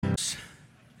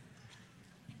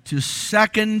to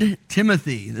 2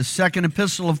 Timothy, the second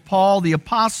epistle of Paul, the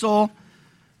apostle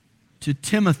to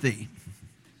Timothy.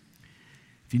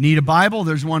 If you need a Bible,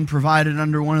 there's one provided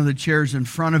under one of the chairs in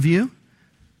front of you,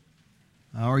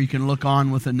 or you can look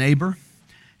on with a neighbor.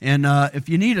 And if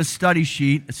you need a study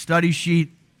sheet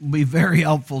will be very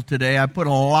helpful today. I put a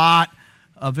lot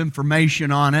of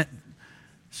information on it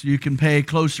so you can pay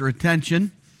closer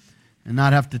attention and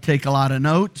not have to take a lot of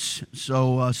notes.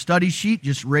 So study sheet,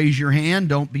 just raise your hand.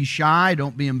 Don't be shy.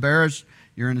 Don't be embarrassed.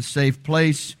 You're in a safe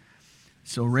place.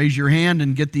 So raise your hand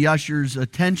and get the usher's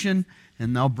attention,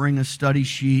 and they'll bring a study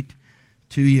sheet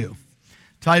to you.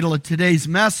 Title of today's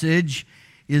message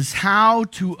is How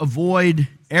to Avoid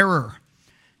Error.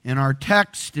 And our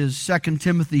text is 2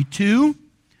 Timothy 2,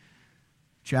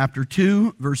 chapter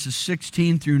 2, verses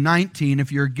 16 through 19.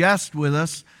 If you're a guest with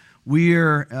us,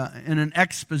 we're in an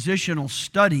expositional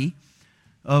study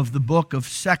of the book of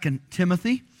 2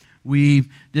 Timothy. We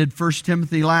did 1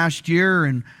 Timothy last year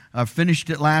and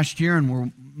finished it last year, and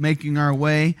we're making our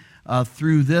way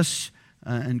through this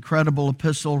incredible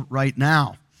epistle right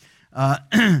now.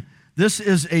 This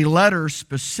is a letter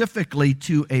specifically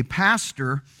to a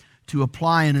pastor to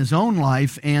apply in his own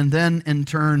life, and then in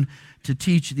turn to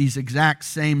teach these exact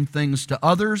same things to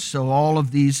others, so all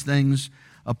of these things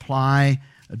apply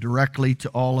directly to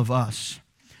all of us.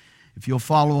 If you'll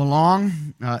follow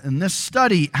along in this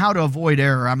study, how to avoid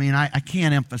error, I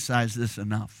can't emphasize this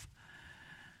enough.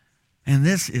 And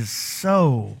this is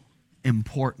so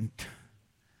important.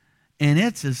 And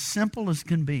it's as simple as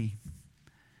can be.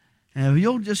 And if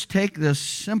you'll just take this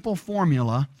simple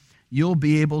formula, you'll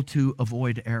be able to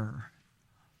avoid error.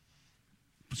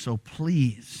 So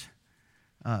please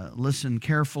listen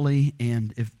carefully,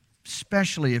 and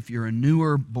especially if you're a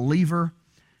newer believer,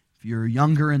 if you're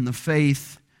younger in the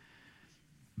faith,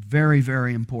 very,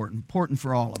 very important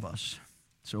for all of us.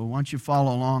 So why don't you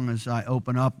follow along as I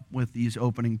open up with these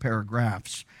opening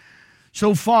paragraphs.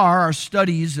 So far, our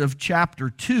studies of chapter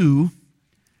 2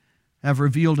 have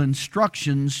revealed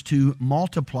instructions to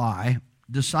multiply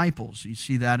disciples. You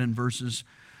see that in verses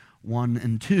 1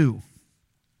 and 2.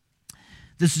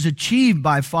 This is achieved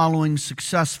by following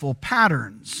successful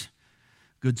patterns.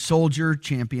 Good soldier,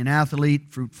 champion athlete,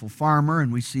 fruitful farmer,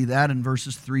 and we see that in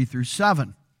verses 3 through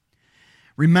 7.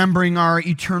 Remembering our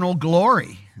eternal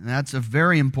glory. That's a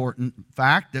very important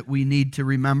fact that we need to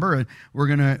remember. We're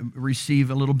going to receive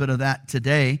a little bit of that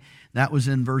today. That was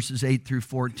in verses 8 through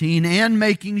 14. And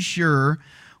making sure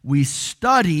we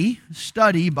study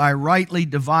by rightly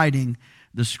dividing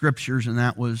the Scriptures, and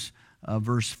that was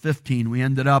verse 15. We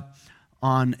ended up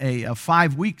on a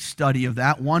 5-week study of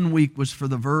that. 1 week was for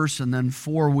the verse, and then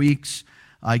 4 weeks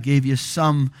I gave you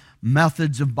some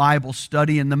methods of Bible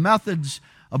study. And the methods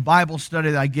of Bible study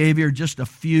that I gave you are just a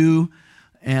few.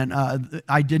 And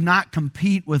I did not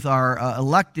compete with our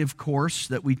elective course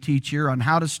that we teach here on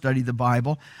how to study the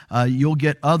Bible. You'll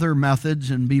get other methods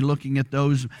and be looking at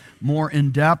those more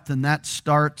in depth, and that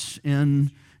starts in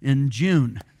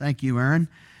June. Thank you, Aaron.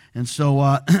 And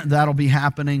so that'll be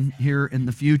happening here in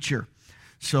the future.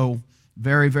 So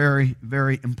very, very,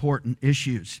 very important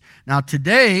issues. Now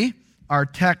today, our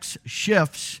text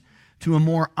shifts to a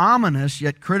more ominous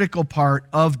yet critical part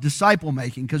of disciple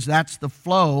making, because that's the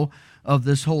flow of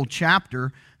this whole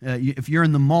chapter. If you're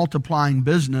in the multiplying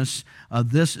business,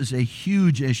 this is a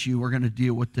huge issue we're going to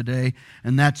deal with today,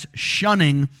 and that's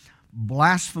shunning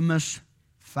blasphemous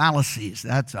fallacies.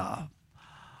 That's a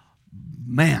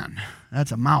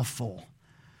mouthful.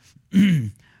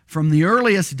 From the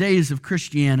earliest days of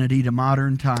Christianity to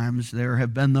modern times, there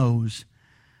have been those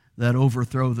that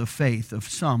overthrow the faith of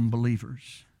some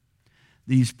believers.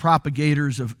 These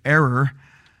propagators of error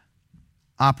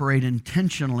operate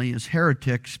intentionally as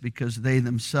heretics because they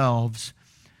themselves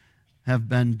have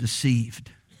been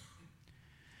deceived.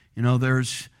 You know, there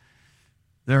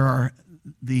are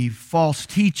the false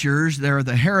teachers, there are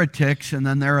the heretics, and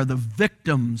then there are the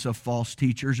victims of false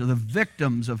teachers or the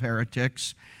victims of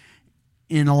heretics.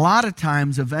 And a lot of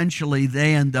times, eventually,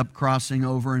 they end up crossing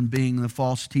over and being the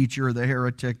false teacher or the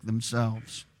heretic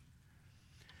themselves.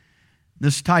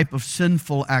 This type of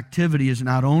sinful activity is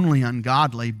not only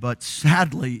ungodly, but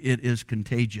sadly, it is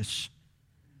contagious.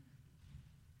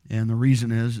 And the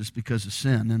reason is because of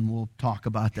sin, and we'll talk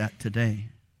about that today.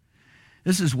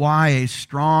 This is why a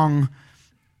strong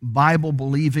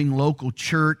Bible-believing local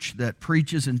church that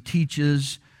preaches and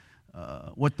teaches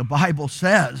what the Bible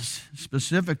says,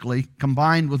 specifically,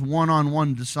 combined with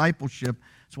one-on-one discipleship,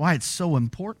 that's why it's so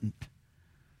important.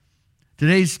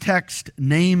 Today's text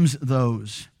names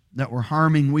those that were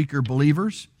harming weaker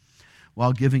believers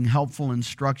while giving helpful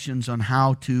instructions on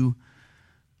how to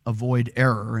avoid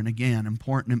error. And again,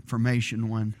 important information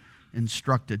when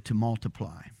instructed to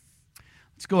multiply.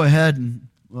 Let's go ahead and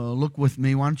look with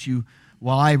me. Why don't you,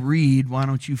 while I read, why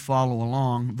don't you follow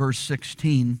along? Verse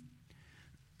 16.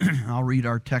 I'll read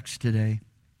our text today.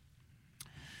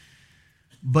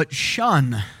 But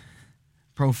shun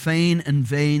profane and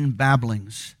vain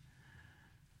babblings,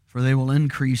 for they will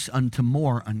increase unto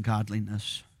more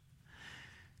ungodliness.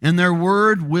 And their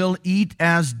word will eat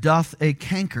as doth a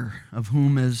canker, of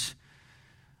whom is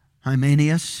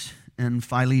Hymenaeus and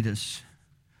Philetus,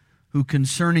 who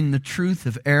concerning the truth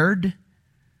have erred,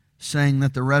 saying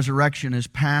that the resurrection is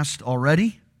past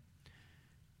already,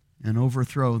 and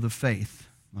overthrow the faith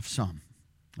of some.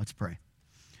 Let's pray.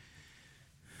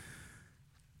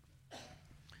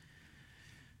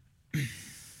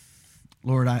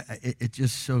 Lord, it's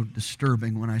just so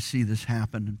disturbing when I see this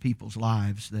happen in people's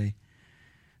lives. They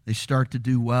start to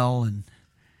do well and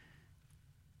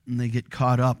they get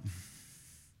caught up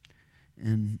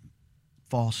in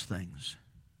false things.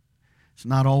 It's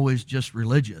not always just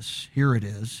religious. Here it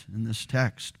is in this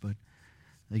text, but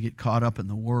they get caught up in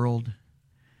the world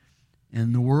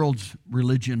and the world's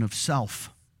religion of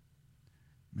self,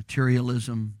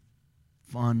 materialism,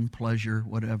 fun, pleasure,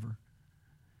 whatever.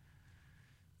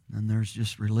 And there's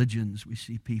just religions. We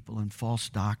see people in false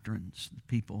doctrines that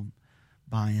people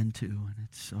buy into, and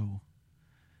it's so,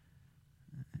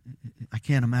 I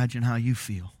can't imagine how you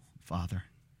feel, Father.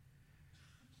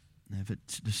 If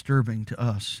it's disturbing to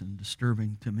us and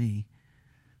disturbing to me,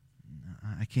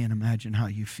 I can't imagine how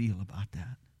you feel about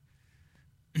that.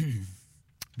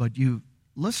 But you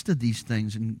listed these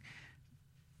things and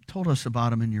told us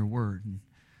about them in your word. And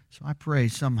so I pray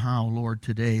somehow, Lord,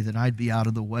 today that I'd be out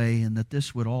of the way and that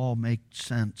this would all make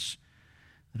sense,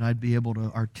 that I'd be able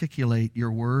to articulate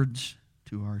your words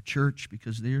to our church,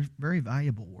 because they're very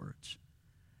valuable words,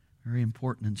 very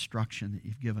important instruction that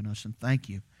you've given us. And thank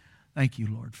you. Thank you,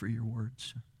 Lord, for your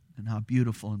words and how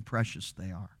beautiful and precious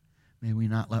they are. May we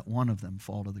not let one of them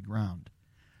fall to the ground.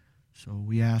 So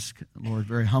we ask, Lord,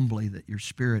 very humbly that your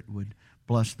Spirit would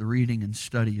bless the reading and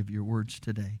study of your words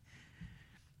today.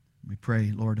 We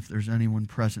pray, Lord, if there's anyone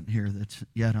present here that's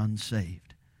yet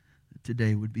unsaved, that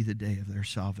today would be the day of their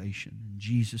salvation. In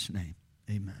Jesus' name,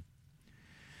 amen.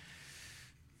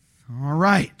 All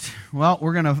right. Well,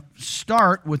 we're going to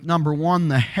start with number one,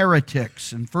 the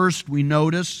heretics. And first we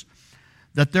notice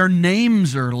that their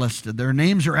names are listed. Their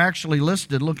names are actually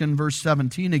listed. Look in verse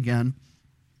 17 again.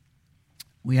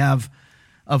 We have,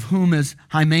 of whom is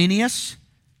Hymenaeus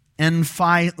and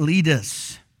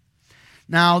Philetus.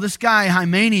 Now, this guy,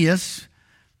 Hymenaeus,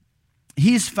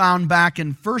 he's found back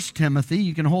in 1 Timothy.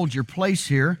 You can hold your place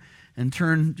here and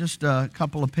turn just a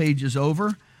couple of pages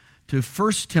over to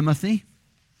 1 Timothy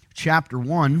chapter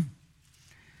 1.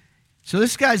 So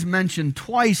this guy's mentioned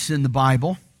twice in the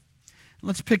Bible.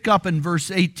 Let's pick up in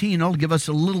verse 18. It'll give us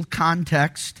a little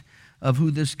context of who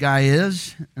this guy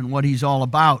is and what he's all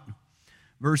about.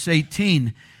 Verse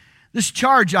 18, this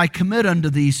charge I commit unto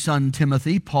thee, son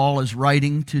Timothy. Paul is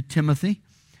writing to Timothy.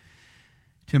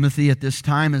 Timothy at this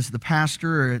time is the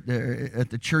pastor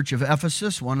at the church of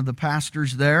Ephesus, one of the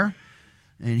pastors there.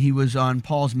 And he was on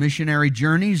Paul's missionary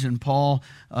journeys, and Paul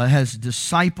has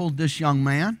discipled this young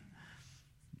man.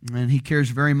 And he cares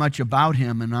very much about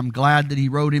him, and I'm glad that he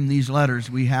wrote him these letters.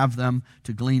 We have them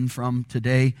to glean from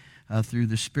today through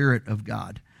the Spirit of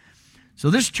God. So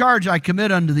this charge I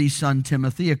commit unto thee, son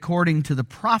Timothy, according to the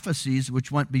prophecies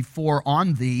which went before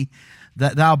on thee,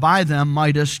 that thou by them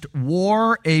mightest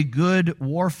war a good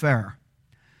warfare,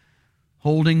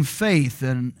 holding faith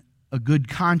and a good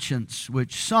conscience,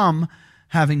 which some,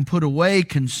 having put away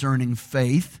concerning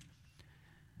faith,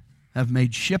 have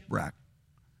made shipwreck.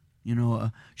 You know,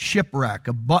 a shipwreck,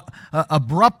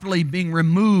 abruptly being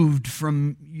removed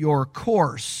from your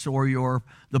course or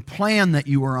the plan that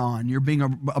you were on. You're being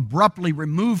abruptly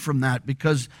removed from that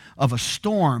because of a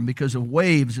storm, because of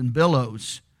waves and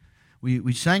billows.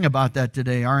 We sang about that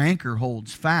today. Our anchor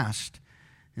holds fast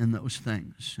in those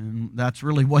things. And that's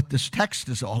really what this text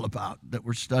is all about that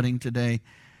we're studying today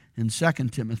in 2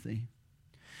 Timothy.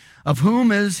 Of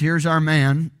whom is, here's our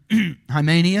man,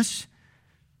 Hymenaeus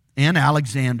and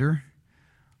Alexander,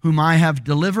 whom I have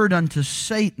delivered unto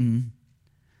Satan,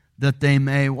 that they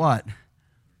may what?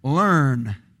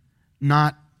 Learn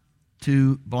not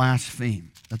to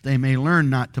blaspheme. That they may learn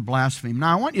not to blaspheme.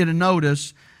 Now, I want you to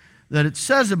notice that it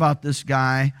says about this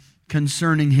guy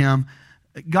concerning him,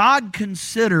 God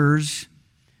considers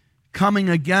coming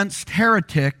against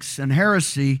heretics and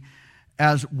heresy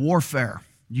as warfare.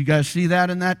 You guys see that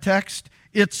in that text?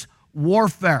 It's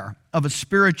warfare of a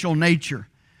spiritual nature.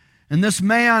 And this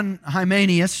man,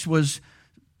 Hymenaeus, was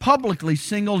publicly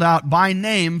singled out by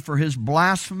name for his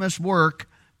blasphemous work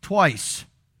twice.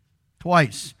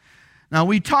 Twice. Now,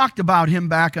 we talked about him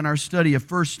back in our study of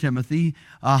 1 Timothy.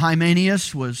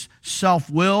 Hymenaeus was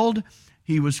self-willed.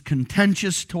 He was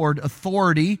contentious toward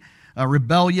authority,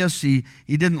 rebellious. He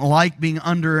didn't like being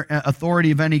under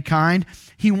authority of any kind.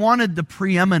 He wanted the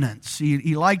preeminence.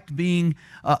 He liked being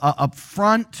up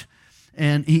front,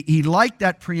 and he liked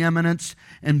that preeminence.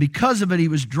 And because of it, he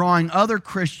was drawing other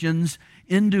Christians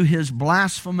into his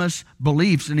blasphemous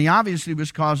beliefs. And he obviously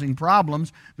was causing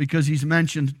problems because he's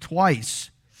mentioned twice.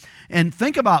 And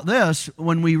think about this,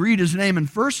 when we read his name in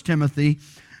 1 Timothy,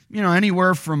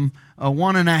 anywhere from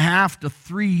 1.5 to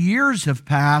 3 years have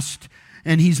passed,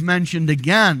 and he's mentioned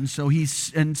again. So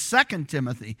he's in 2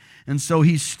 Timothy. And so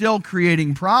he's still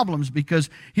creating problems, because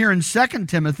here in 2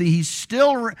 Timothy, he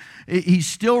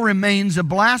still remains a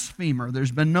blasphemer.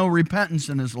 There's been no repentance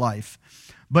in his life.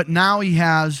 But now he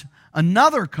has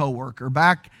another co-worker.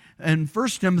 Back in 1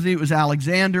 Timothy, it was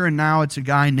Alexander, and now it's a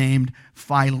guy named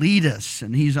Philetus.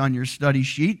 And he's on your study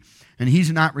sheet, and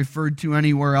he's not referred to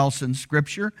anywhere else in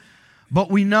Scripture. But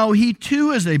we know he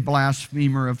too is a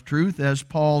blasphemer of truth, as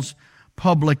Paul's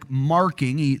public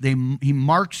marking. He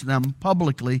marks them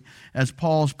publicly, as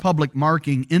Paul's public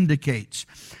marking indicates.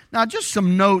 Now, just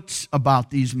some notes about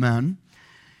these men.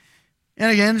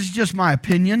 And again, it's just my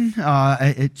opinion.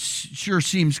 It sure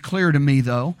seems clear to me,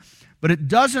 though. But it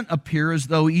doesn't appear as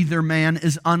though either man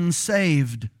is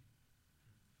unsaved,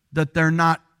 that they're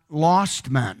not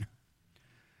lost men.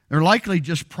 They're likely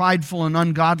just prideful and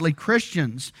ungodly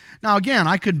Christians. Now, again,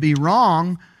 I could be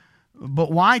wrong,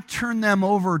 but why turn them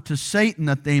over to Satan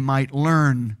that they might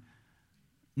learn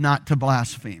not to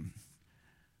blaspheme?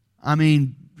 I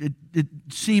mean, it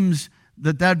seems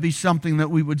that that'd be something that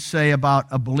we would say about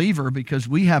a believer, because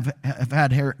we have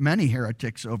had many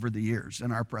heretics over the years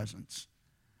in our presence.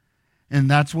 And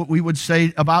that's what we would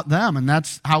say about them, and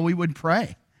that's how we would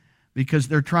pray, because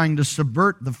they're trying to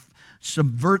subvert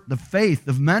the faith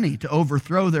of many, to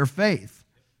overthrow their faith.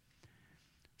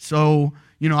 So,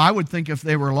 I would think if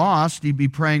they were lost, he'd be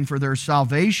praying for their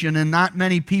salvation, and not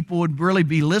many people would really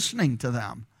be listening to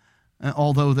them,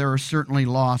 although there are certainly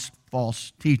lost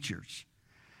false teachers.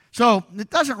 So it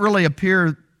doesn't really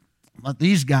appear that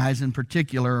these guys in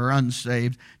particular are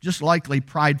unsaved, just likely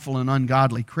prideful and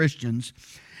ungodly Christians.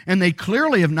 And they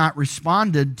clearly have not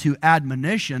responded to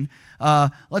admonition.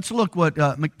 Let's look what,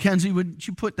 Mackenzie, would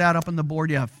you put that up on the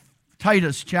board? Yeah,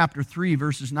 Titus chapter 3,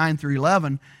 verses 9 through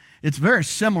 11. It's very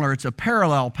similar. It's a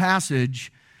parallel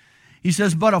passage. He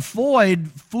says, "But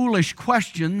avoid foolish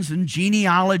questions and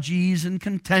genealogies and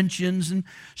contentions and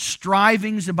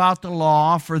strivings about the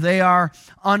law, for they are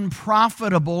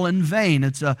unprofitable and vain."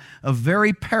 It's a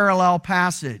very parallel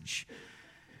passage.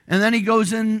 And then he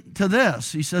goes into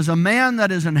this. He says, "A man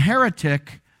that is an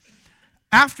heretic,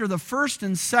 after the first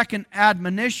and second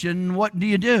admonition, what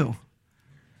do?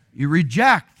 You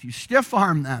reject, you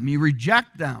stiff-arm them, you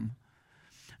reject them,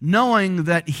 knowing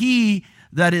that he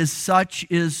that is such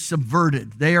is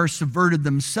subverted." They are subverted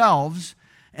themselves,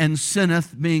 and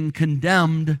sinneth, being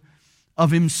condemned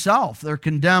of himself. They're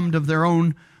condemned of their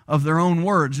own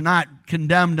words, not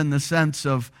condemned in the sense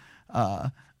of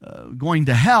going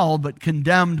to hell, but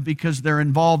condemned because they're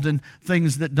involved in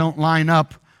things that don't line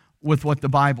up with what the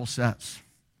Bible says.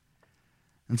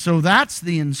 And so that's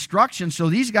the instruction. So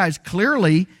these guys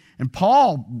clearly, and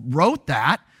Paul wrote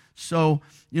that, so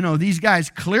these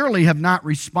guys clearly have not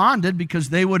responded, because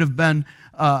they would have been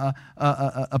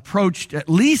approached at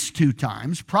least 2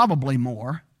 times, probably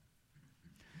more.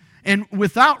 And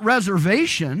without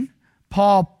reservation,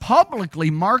 Paul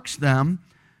publicly marks them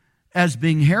as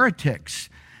being heretics.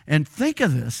 And think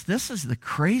of this. This is the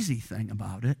crazy thing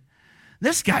about it.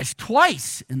 This guy's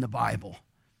twice in the Bible.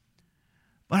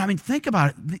 But think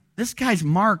about it. This guy's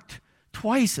marked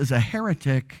twice as a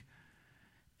heretic,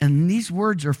 and these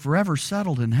words are forever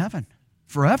settled in heaven.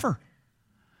 Forever.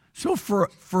 So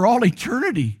for all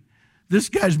eternity, this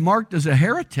guy's marked as a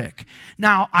heretic.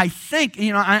 Now, I think,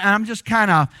 I'm just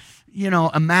kind of,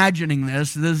 imagining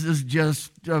this. This is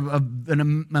just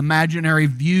an imaginary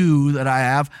view that I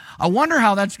have. I wonder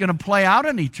how that's going to play out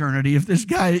in eternity if this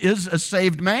guy is a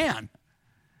saved man.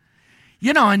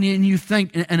 And you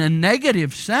think in a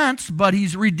negative sense, but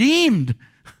he's redeemed.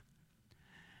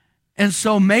 And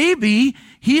so maybe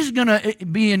he's going to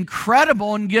be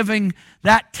incredible in giving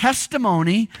that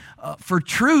testimony for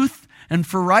truth and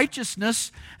for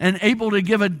righteousness, and able to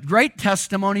give a great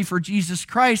testimony for Jesus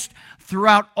Christ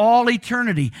throughout all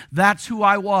eternity. That's who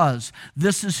I was.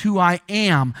 This is who I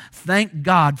am. Thank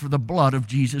God for the blood of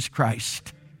Jesus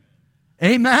Christ.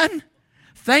 Amen?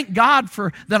 Thank God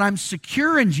that I'm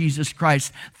secure in Jesus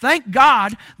Christ. Thank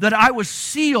God that I was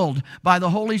sealed by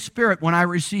the Holy Spirit when I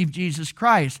received Jesus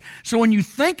Christ. So when you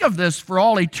think of this for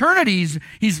all eternity,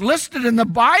 he's listed in the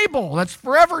Bible. That's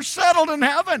forever settled in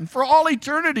heaven for all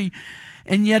eternity.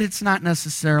 And yet it's not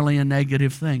necessarily a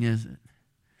negative thing, is it?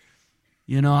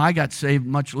 You know, I got saved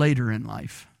much later in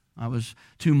life. I was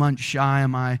 2 months shy of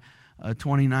my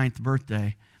 29th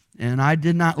birthday, and I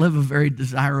did not live a very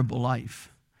desirable life.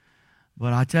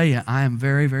 But I tell you, I am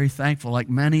very, very thankful, like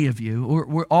many of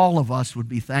you. All of us would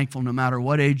be thankful no matter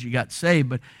what age you got saved,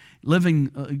 but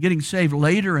getting saved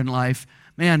later in life,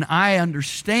 man, I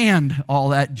understand all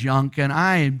that junk, and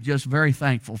I am just very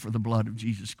thankful for the blood of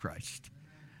Jesus Christ.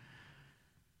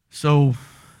 So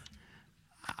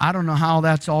I don't know how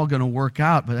that's all going to work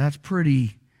out, but that's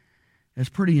pretty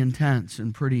intense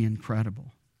and pretty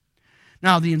incredible.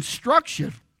 Now, the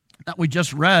instruction that we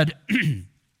just read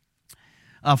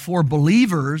for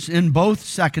believers in both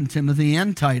 2 Timothy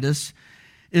and Titus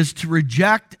is to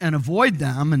reject and avoid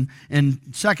them. And in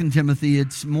 2 Timothy,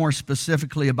 it's more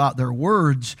specifically about their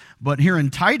words, but here in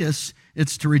Titus,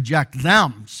 it's to reject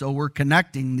them. So we're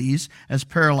connecting these as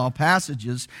parallel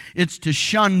passages. It's to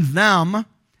shun them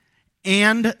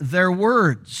and their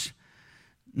words.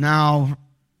 Now,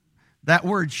 that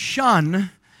word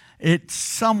shun, it's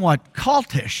somewhat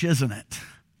cultish, isn't it?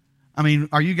 I mean,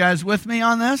 are you guys with me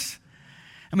on this?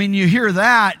 I mean, you hear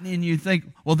that and you think,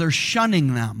 well, they're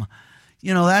shunning them.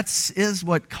 You know, is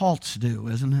what cults do,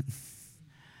 isn't it?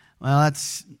 Well,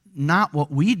 that's not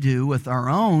what we do with our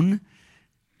own,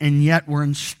 and yet we're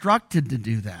instructed to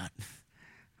do that.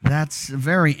 That's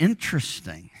very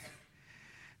interesting.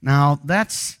 Now,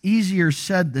 that's easier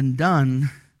said than done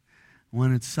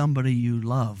when it's somebody you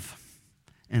love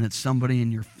and it's somebody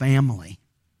in your family.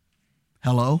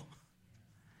 Hello?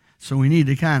 So we need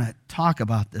to kind of talk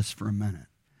about this for a minute.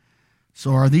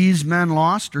 So are these men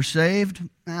lost or saved?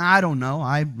 I don't know.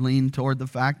 I lean toward the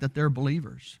fact that they're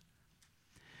believers.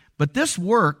 But this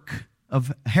work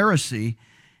of heresy,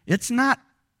 it's not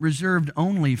reserved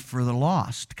only for the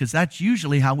lost, because that's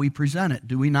usually how we present it,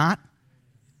 do we not?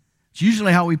 It's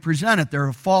usually how we present it. They're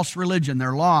a false religion.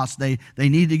 They're lost. They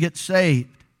need to get saved.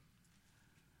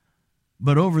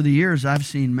 But over the years, I've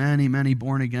seen many, many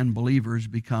born-again believers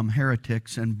become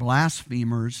heretics and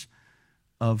blasphemers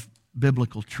of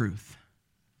biblical truth.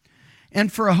 And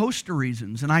for a host of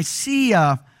reasons. And I see,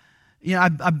 I've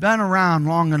been around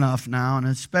long enough now, and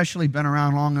especially been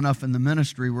around long enough in the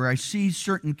ministry, where I see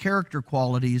certain character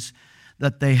qualities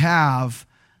that they have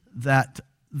that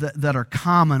are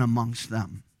common amongst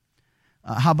them.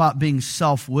 How about being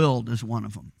self-willed is one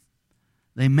of them?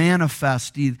 They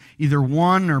manifest either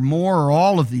one or more or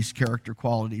all of these character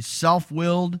qualities.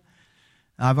 Self-willed,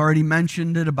 I've already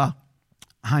mentioned it about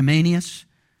Hymenaeus.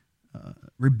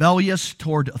 Rebellious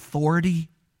toward authority.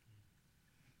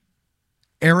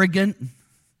 Arrogant.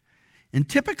 And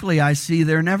typically I see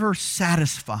they're never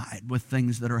satisfied with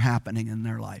things that are happening in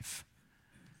their life.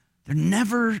 They're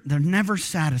never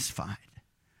satisfied.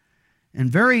 And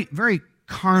very, very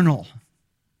carnal.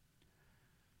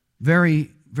 Very,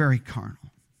 very carnal.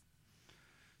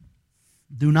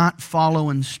 Do not follow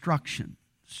instructions.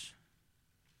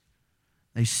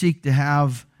 They seek to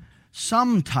have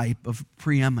some type of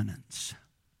preeminence.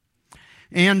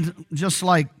 And just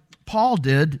like Paul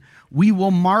did, we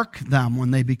will mark them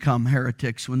when they become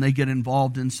heretics, when they get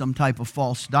involved in some type of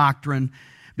false doctrine,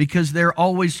 because they're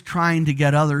always trying to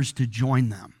get others to join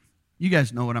them. You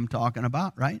guys know what I'm talking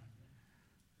about, right?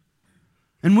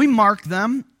 And we mark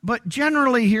them, but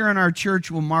generally here in our church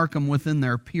we'll mark them within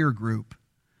their peer group,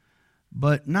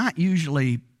 but not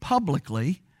usually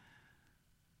publicly,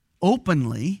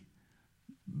 openly,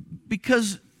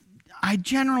 because I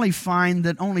generally find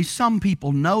that only some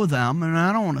people know them, and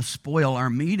I don't want to spoil our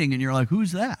meeting, and you're like,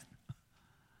 who's that?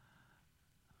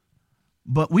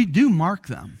 But we do mark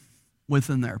them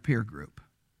within their peer group.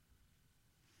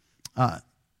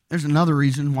 There's another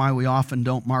reason why we often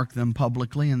don't mark them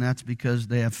publicly, and that's because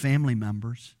they have family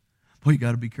members. Boy, you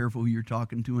got to be careful who you're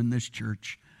talking to in this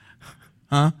church.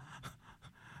 Huh?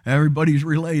 Everybody's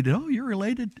related. Oh, you're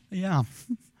related? Yeah.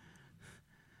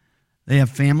 They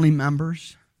have family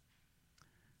members.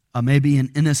 Maybe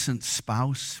an innocent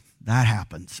spouse. That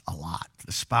happens a lot.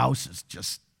 The spouse is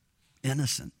just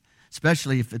innocent,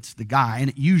 especially if it's the guy, and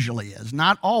it usually is.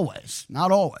 Not always.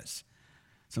 Not always.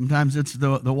 Sometimes it's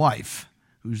the wife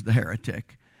who's the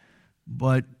heretic.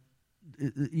 But,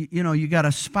 you got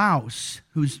a spouse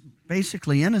who's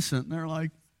basically innocent, and they're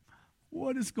like,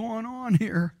 what is going on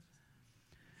here?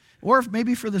 Or if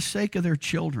maybe for the sake of their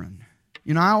children.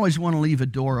 I always want to leave a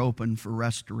door open for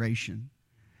restoration.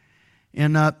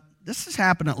 And this has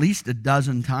happened at least a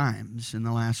dozen times in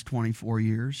the last 24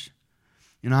 years.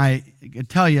 And I can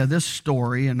tell you this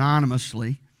story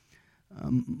anonymously.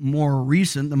 More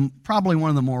recent, probably one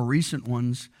of the more recent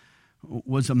ones,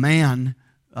 was a man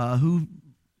who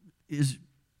is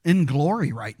in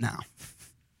glory right now.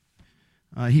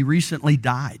 He recently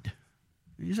died.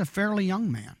 He's a fairly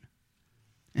young man.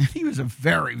 And he was a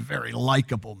very, very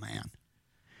likable man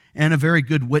and a very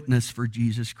good witness for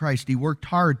Jesus Christ. He worked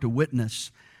hard to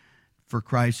witness for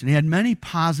Christ, and he had many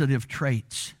positive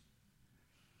traits.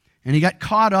 And he got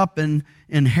caught up in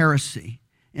heresy.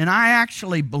 And I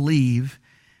actually believe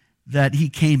that he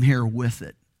came here with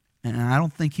it. And I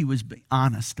don't think he was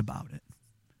honest about it,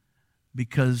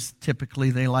 because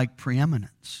typically they like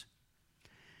preeminence.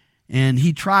 And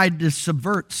he tried to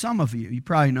subvert some of you. You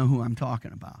probably know who I'm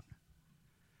talking about.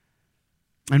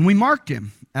 And we marked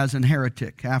him as an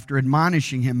heretic after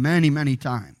admonishing him many, many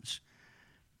times.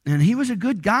 And he was a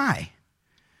good guy.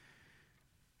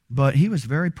 But he was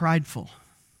very prideful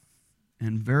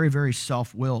and very, very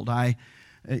self-willed.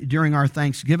 During our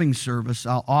Thanksgiving service,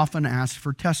 I'll often ask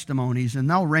for testimonies, and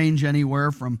they'll range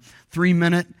anywhere from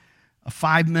 3-minute, a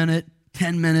 5-minute,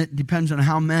 10-minute, depends on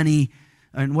how many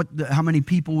and how many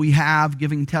people we have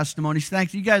giving testimonies.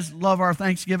 Thanks. You guys love our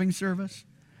Thanksgiving service?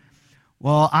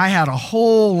 Well, I had a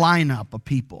whole lineup of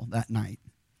people that night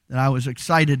that I was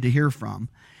excited to hear from.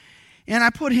 And I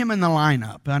put him in the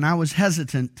lineup, and I was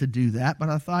hesitant to do that, but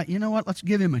I thought, you know what, let's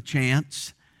give him a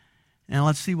chance, and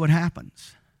let's see what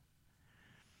happens.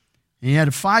 And he had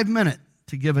a 5-minute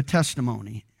to give a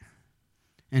testimony,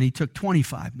 and he took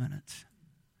 25 minutes.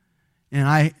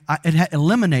 And it had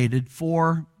eliminated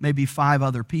 4, maybe 5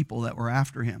 other people that were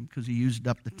after him because he used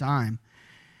up the time.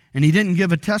 And he didn't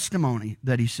give a testimony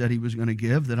that he said he was going to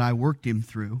give, that I worked him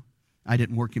through. I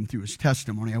didn't work him through his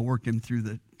testimony. I worked him through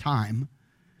the time.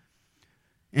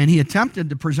 And he attempted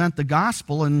to present the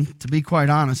gospel, and to be quite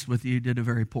honest with you, he did a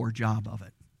very poor job of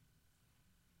it.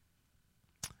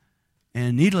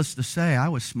 And needless to say, I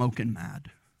was smoking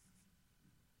mad.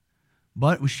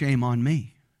 But it was shame on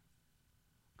me,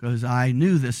 because I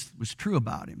knew this was true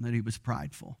about him, that he was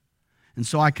prideful. And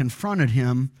so I confronted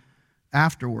him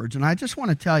afterwards. And I just want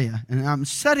to tell you, and I'm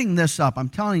setting this up, I'm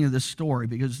telling you this story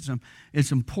because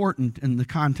it's important in the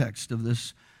context of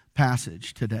this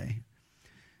passage today.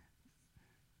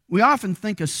 We often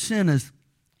think of sin as,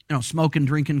 smoking,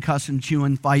 drinking, cussing,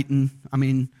 chewing, fighting. I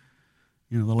mean,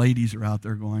 the ladies are out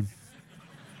there going,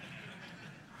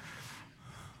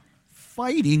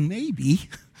 fighting, maybe.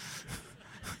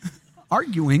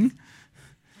 Arguing.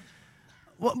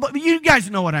 Well, but you guys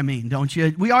know what I mean, don't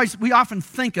you? We often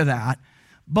think of that,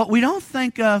 but we don't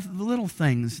think of the little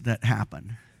things that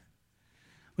happen.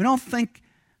 We don't think,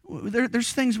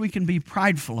 there's things we can be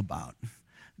prideful about,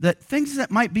 things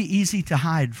that might be easy to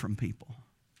hide from people.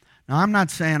 Now, I'm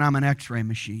not saying I'm an x-ray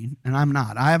machine, and I'm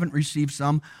not. I haven't received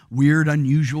some weird,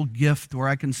 unusual gift where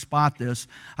I can spot this.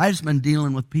 I've just been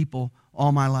dealing with people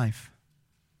all my life,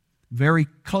 very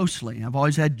closely. I've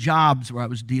always had jobs where I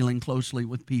was dealing closely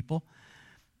with people,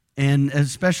 and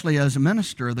especially as a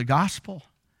minister of the gospel.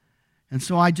 And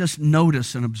so I just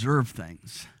notice and observe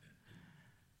things.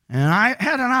 And I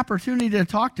had an opportunity to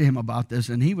talk to him about this,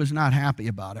 and he was not happy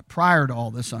about it prior to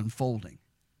all this unfolding.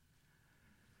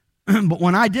 But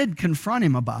when I did confront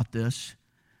him about this,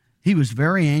 he was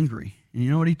very angry. And you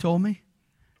know what he told me?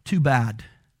 Too bad.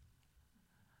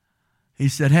 He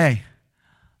said, hey,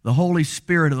 the Holy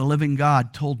Spirit of the living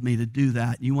God told me to do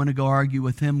that. You want to go argue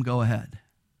with him? Go ahead.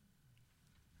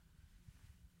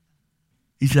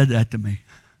 He said that to me.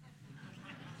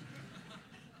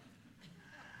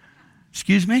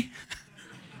 Excuse me?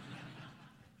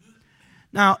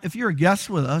 Now, if you're a guest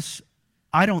with us,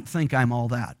 I don't think I'm all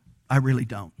that. I really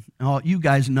don't. You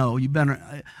guys know,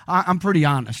 I'm pretty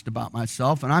honest about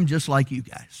myself, and I'm just like you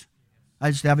guys.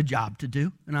 I just have a job to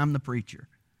do, and I'm the preacher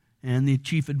and the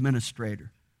chief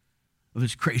administrator of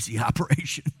this crazy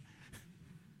operation.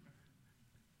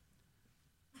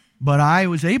 But I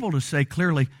was able to say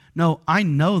clearly, no, I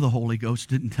know the Holy Ghost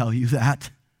didn't tell you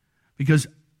that, because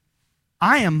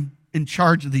I am in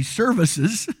charge of these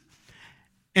services,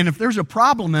 and if there's a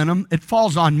problem in them, it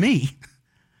falls on me.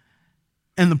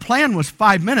 And the plan was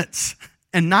 5 minutes,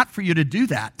 and not for you to do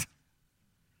that.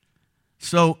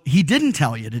 So he didn't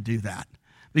tell you to do that,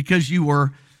 because you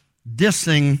were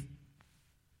dissing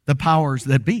the powers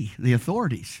that be, the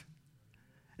authorities.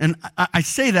 And I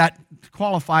say that to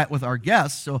qualify it with our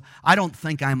guests, so I don't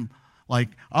think I'm like,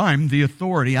 I'm the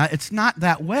authority. It's not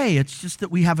that way. It's just that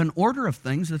we have an order of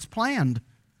things that's planned.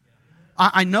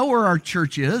 I know where our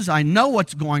church is. I know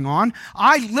what's going on.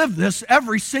 I live this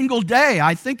every single day.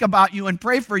 I think about you and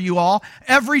pray for you all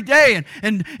every day.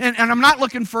 And I'm not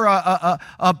looking for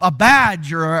a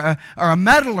badge or a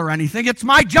medal or anything. It's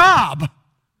my job.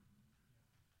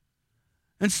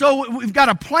 And so we've got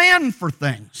a plan for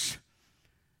things.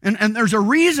 And there's a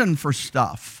reason for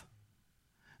stuff.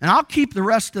 And I'll keep the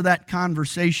rest of that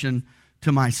conversation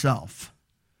to myself.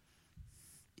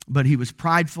 But he was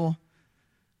prideful,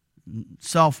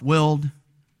 self-willed.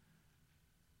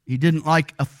 He didn't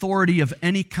like authority of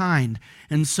any kind.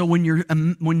 And so when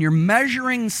you're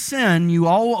measuring sin,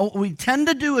 what we tend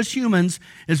to do as humans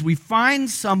is we find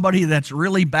somebody that's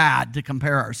really bad to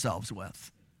compare ourselves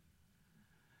with.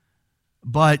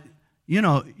 But,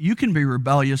 you can be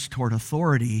rebellious toward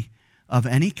authority of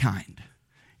any kind.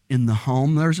 In the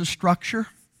home, there's a structure.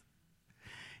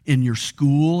 In your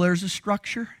school, there's a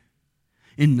structure.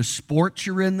 In the sports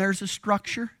you're in, there's a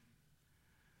structure.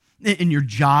 In your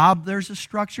job, there's a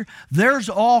structure. There's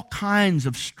all kinds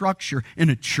of structure. In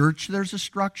a church, there's a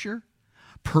structure.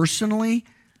 Personally,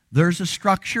 there's a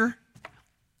structure.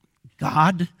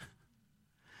 God.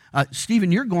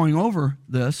 Stephen, you're going over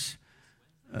this.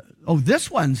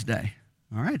 This Wednesday.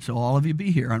 All right, so all of you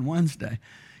be here on Wednesday.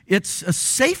 It's a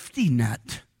safety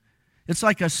net. It's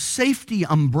like a safety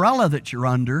umbrella that you're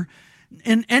under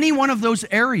in any one of those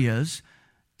areas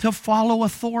to follow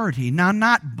authority. Now,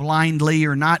 not blindly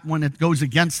or not when it goes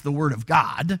against the Word of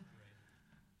God,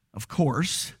 of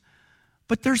course,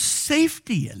 but there's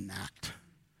safety in that.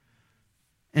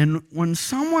 And when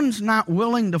someone's not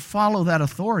willing to follow that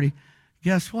authority,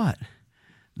 guess what?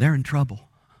 They're in trouble.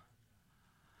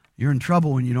 You're in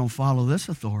trouble when you don't follow this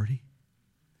authority.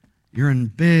 You're in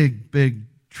big, big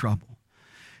trouble.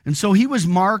 And so he was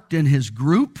marked in his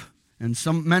group, and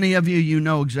many of you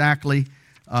know exactly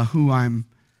who I'm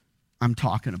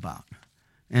talking about.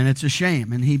 And it's a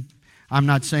shame. And I'm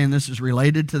not saying this is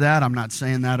related to that. I'm not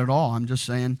saying that at all. I'm just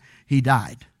saying he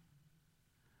died.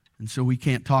 And so we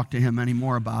can't talk to him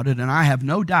anymore about it. And I have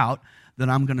no doubt that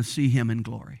I'm going to see him in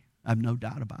glory. I have no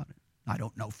doubt about it. I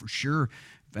don't know for sure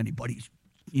if anybody's,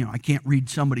 I can't read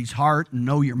somebody's heart and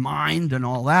know your mind and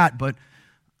all that. But,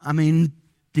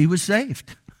 he was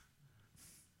saved.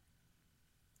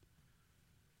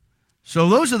 So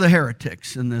those are the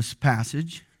heretics in this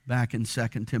passage back in 2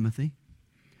 Timothy.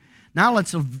 Now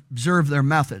let's observe their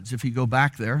methods. If you go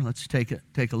back there, let's take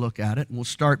a look at it. And we'll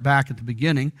start back at the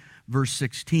beginning, verse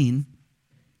 16.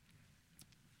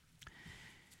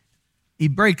 He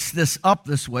breaks this up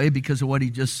this way because of what he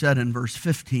just said in verse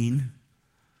 15.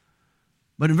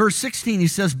 But in verse 16 he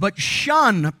says, "But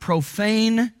shun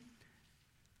profane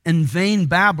and vain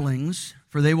babblings,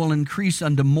 for they will increase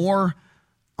unto more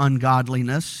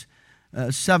ungodliness."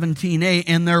 17a,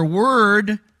 "And their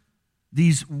word,"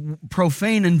 these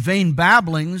profane and vain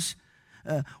babblings,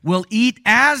 "will eat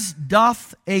as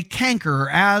doth a canker,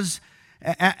 as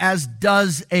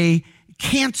does a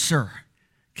cancer."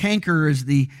 Canker is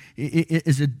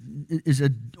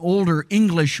an older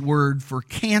English word for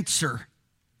cancer.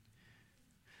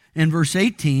 In verse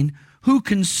 18, "Who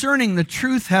concerning the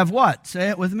truth have" what? Say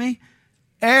it with me.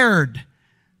 "Erred."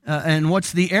 And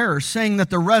what's the error? Saying that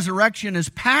the resurrection is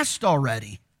past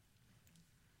already,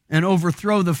 and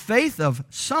overthrow the faith of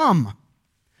some.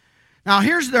 Now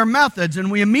here's their methods,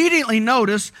 and we immediately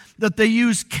notice that they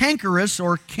use cankerous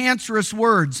or cancerous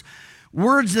words.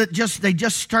 Words that they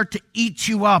just start to eat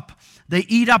you up. They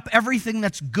eat up everything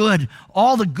that's good,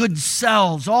 all the good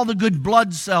cells, all the good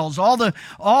blood cells, all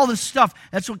the stuff.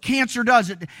 That's what cancer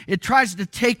does. It tries to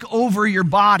take over your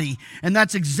body. And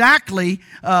that's exactly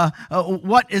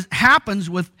what happens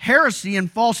with heresy and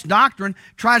false doctrine,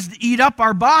 tries to eat up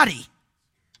our body.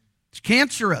 It's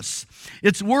cancerous.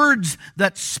 It's words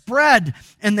that spread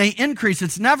and they increase.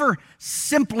 It's never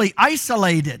simply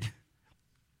isolated.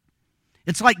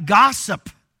 It's like gossip.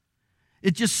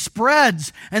 It just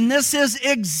spreads. And this is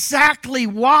exactly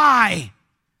why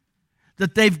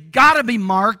that they've got to be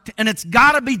marked and it's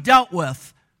got to be dealt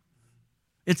with.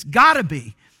 It's got to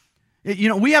be.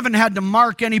 We haven't had to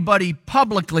mark anybody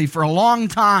publicly for a long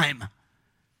time.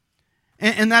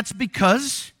 And that's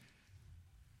because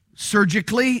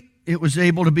surgically it was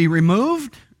able to be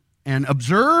removed and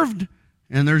observed,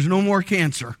 and there's no more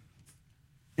cancer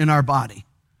in our body.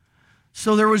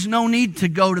 So there was no need to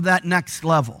go to that next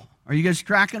level. Are you guys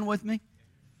tracking with me?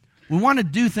 We want to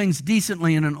do things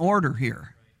decently and in order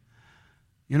here.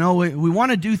 We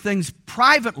want to do things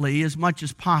privately as much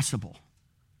as possible.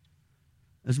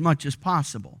 As much as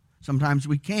possible. Sometimes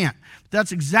we can't. But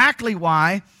that's exactly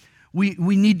why we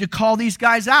need to call these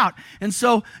guys out. And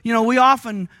so, we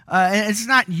often, it's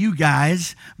not you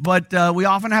guys, but we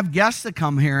often have guests that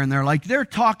come here and they're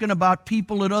talking about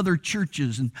people at other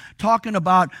churches and talking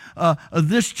about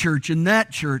this church and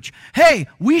that church. Hey,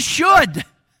 we should.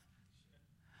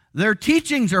 Their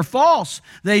teachings are false.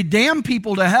 They damn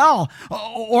people to hell,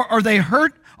 or they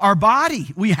hurt our body.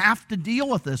 We have to deal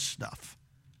with this stuff.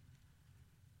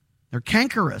 They're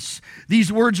cankerous.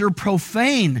 These words are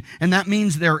profane, and that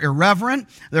means they're irreverent,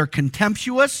 they're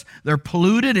contemptuous, they're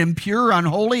polluted, impure,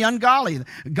 unholy, ungodly.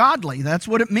 Godly, that's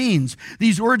what it means.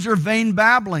 These words are vain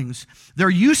babblings. They're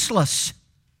useless.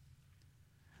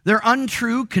 They're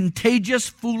untrue, contagious,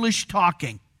 foolish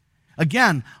talking.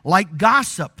 Again, like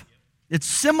gossip. It's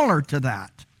similar to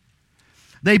that.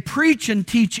 They preach and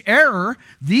teach error.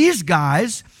 These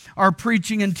guys are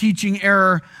preaching and teaching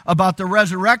error about the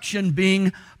resurrection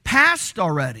being past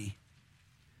already.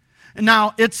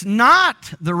 Now, it's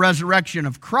not the resurrection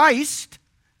of Christ,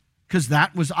 because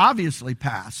that was obviously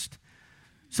past.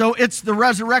 So it's the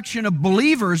resurrection of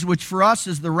believers, which for us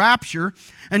is the rapture,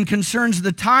 and concerns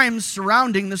the times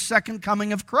surrounding the second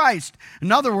coming of Christ.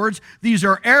 In other words, these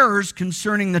are errors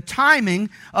concerning the timing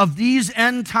of these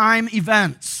end-time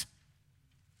events.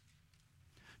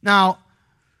 Now,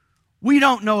 we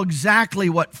don't know exactly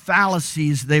what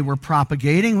fallacies they were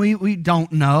propagating. We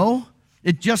don't know.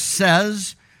 It just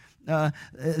says,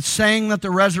 saying that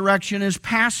the resurrection is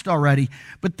past already.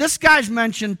 But this guy's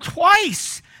mentioned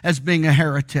twice as being a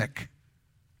heretic,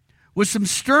 with some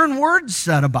stern words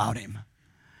said about him.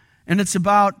 And it's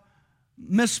about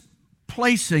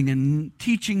misplacing and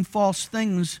teaching false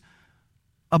things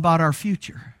about our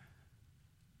future.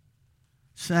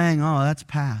 Saying, oh, that's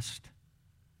past.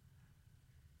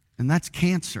 And that's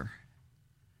cancer.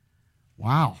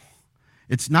 Wow.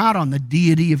 It's not on the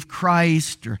deity of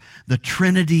Christ or the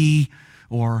Trinity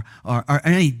or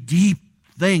any deep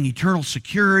thing, eternal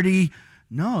security.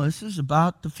 No, this is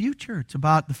about the future. It's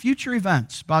about the future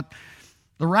events, about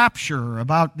the rapture,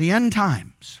 about the end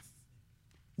times.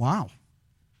 Wow.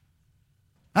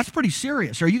 That's pretty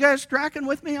serious. Are you guys tracking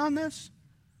with me on this?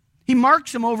 He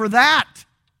marks him over that.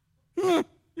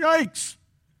 Yikes.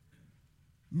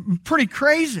 Pretty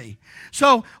crazy.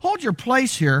 So hold your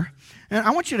place here, and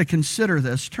I want you to consider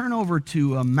this. Turn over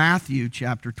to Matthew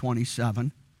chapter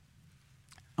 27.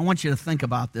 I want you to think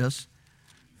about this.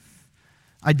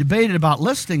 I debated about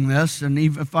listing this, and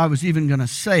even if I was even going to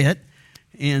say it.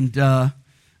 And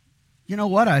you know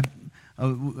what? I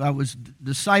was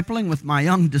discipling with my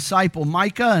young disciple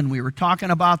Micah, and we were talking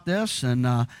about this,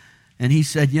 and he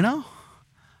said, I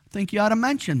think you ought to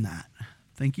mention that. I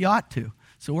think you ought to.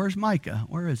 So where's Micah?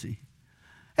 Where is he?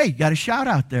 Hey, you got a shout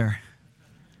out there.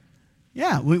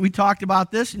 Yeah, we talked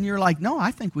about this, and you're like, no,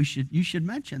 I think you should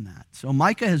mention that. So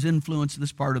Micah has influenced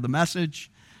this part of the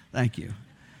message. Thank you.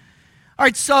 All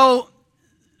right, so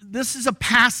this is a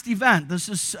past event. This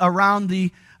is around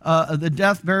the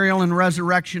death, burial, and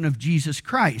resurrection of Jesus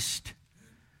Christ.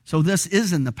 So this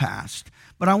is in the past.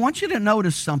 But I want you to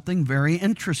notice something very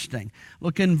interesting.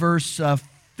 Look in verse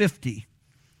 50.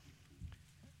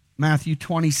 Matthew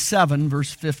 27,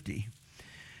 verse 50.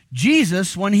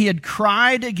 Jesus, when he had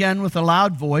cried again with a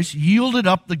loud voice, yielded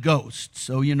up the ghost.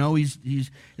 So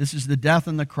this is the death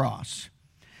and the cross.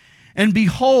 And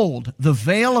behold, the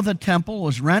veil of the temple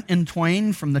was rent in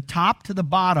twain from the top to the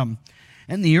bottom,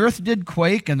 and the earth did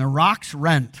quake, and the rocks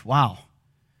rent. Wow.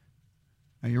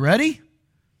 Are you ready?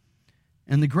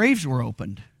 And the graves were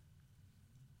opened,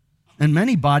 and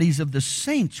many bodies of the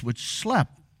saints which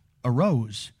slept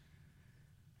arose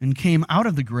and came out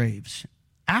of the graves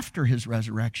after his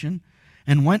resurrection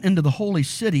and went into the holy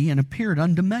city and appeared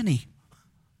unto many.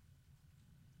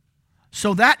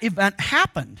 So that event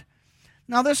happened.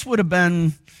 Now this would have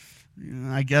been,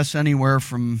 I guess, anywhere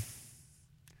from,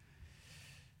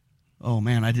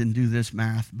 I didn't do this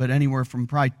math, but anywhere from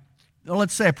probably,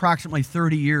 let's say approximately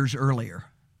 30 years earlier.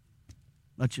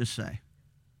 Let's just say.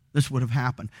 This would have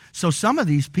happened. So some of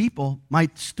these people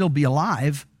might still be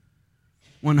alive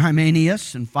when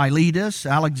Hymenaeus and Philetus,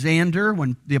 Alexander,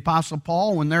 when the Apostle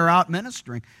Paul, when they're out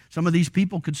ministering. Some of these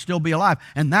people could still be alive.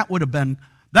 And that would have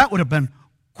been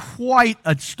quite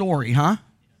a story, huh?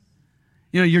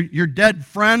 Your dead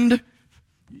friend,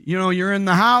 you're in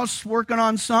the house working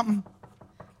on something.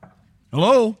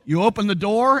 Hello? You open the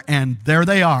door, and there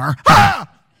they are. Ah!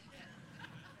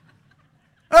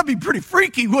 That'd be pretty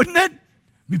freaky, wouldn't it?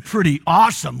 Be pretty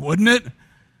awesome, wouldn't it?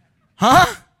 Huh?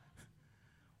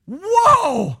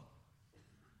 Whoa!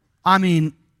 I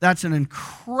mean, that's an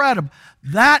incredible...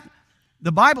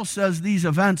 The Bible says these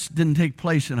events didn't take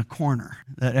place in a corner,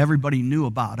 that everybody knew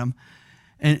about them.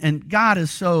 And God is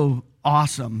so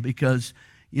awesome because,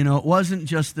 You know, it wasn't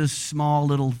just this small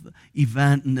little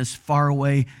event in this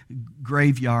faraway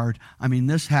graveyard. I mean,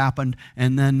 this happened,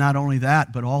 and then not only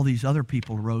that, but all these other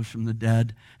people rose from the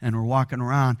dead and were walking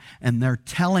around, and they're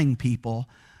telling people,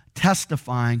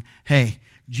 testifying, hey,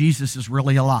 Jesus is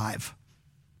really alive.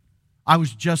 I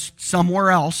was just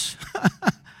somewhere else,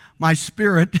 my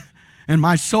spirit and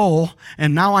my soul,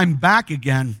 and now I'm back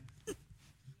again.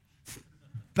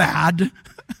 Bad.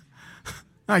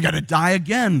 I got to die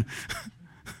again.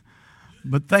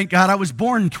 But thank God I was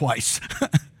born twice.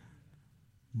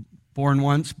 Born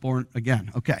once, born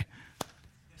again. Okay.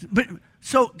 But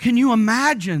so can you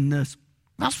imagine this?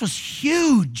 This was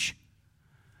huge.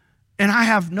 And I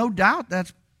have no doubt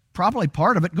that's probably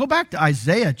part of it. Go back to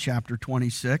Isaiah chapter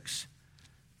 26.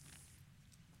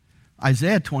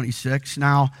 Isaiah 26.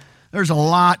 Now, there's a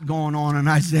lot going on in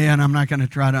Isaiah, and I'm not going to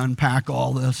try to unpack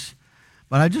all this.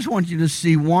 But I just want you to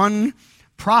see one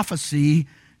prophecy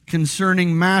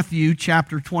concerning Matthew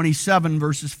chapter 27,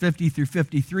 verses 50 through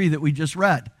 53 that we just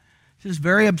read. This is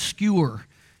very obscure.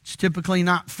 It's typically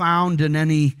not found in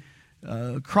any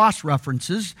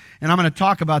cross-references, and I'm going to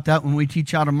talk about that when we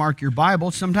teach how to mark your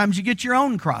Bible. Sometimes you get your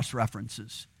own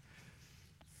cross-references.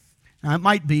 Now, it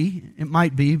might be,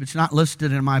 but it's not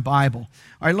listed in my Bible.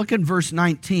 All right, look at verse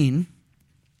 19.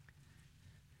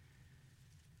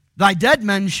 Thy dead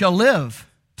men shall live,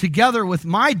 together with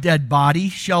my dead body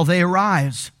shall they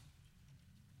arise.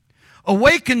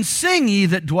 Awake and sing, ye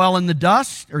that dwell in the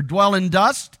dust, or dwell in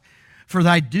dust, for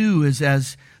thy dew is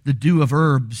as the dew of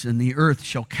herbs, and the earth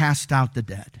shall cast out the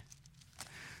dead.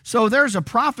 So there's a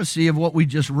prophecy of what we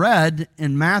just read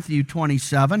in Matthew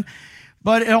 27,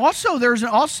 but there's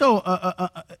also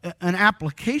an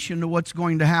application to what's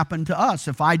going to happen to us.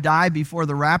 If I die before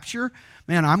the rapture,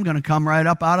 man, I'm going to come right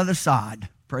up out of the sod.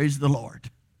 Praise the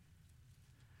Lord.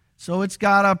 So it's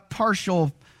got a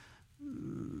partial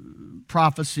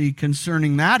prophecy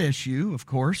concerning that issue, of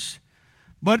course,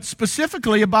 but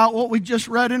specifically about what we just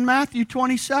read in Matthew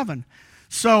 27.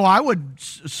 So I would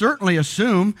certainly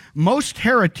assume most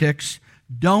heretics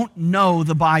don't know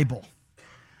the Bible,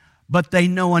 but they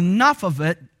know enough of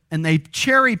it and they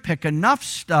cherry pick enough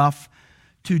stuff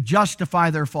to justify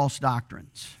their false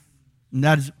doctrines. And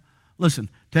that is, listen,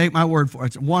 take my word for it,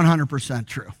 it's 100%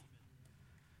 true.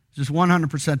 It's just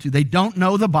 100% true. They don't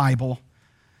know the Bible.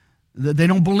 They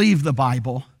don't believe the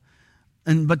Bible,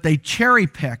 but they cherry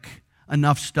pick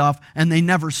enough stuff, and they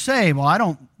never say, well, I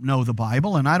don't know the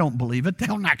Bible, and I don't believe it.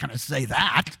 They're not going to say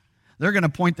that. They're going to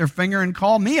point their finger and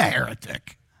call me a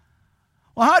heretic.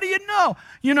 Well, how do you know?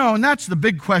 You know, and that's the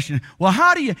big question. Well,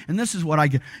 how do you, and this is what I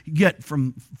get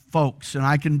from folks, and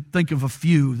I can think of a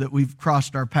few that we've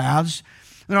crossed our paths.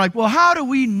 They're like, well, how do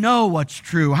we know what's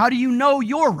true? How do you know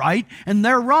you're right and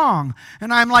they're wrong?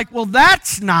 And I'm like, well,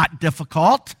 that's not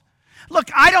difficult. Look,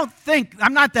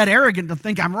 I'm not that arrogant to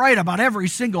think I'm right about every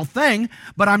single thing,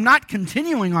 but I'm not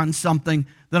continuing on something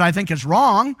that I think is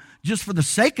wrong just for the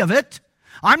sake of it.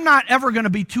 I'm not ever going to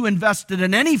be too invested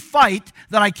in any fight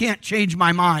that I can't change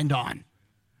my mind on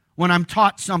when I'm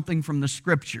taught something from the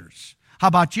Scriptures. How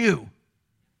about you?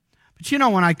 But you know,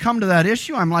 when I come to that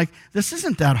issue, I'm like, this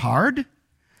isn't that hard.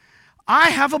 I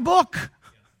have a book.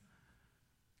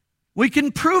 We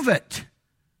can prove it.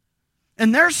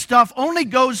 And their stuff only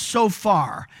goes so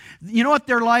far. You know what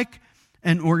they're like?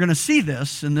 And we're going to see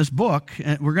this in this book.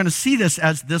 We're going to see this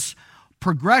as this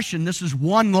progression. This is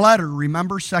one letter,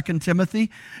 remember 2 Timothy?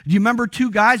 Do you remember two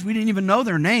guys? We didn't even know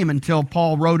their name until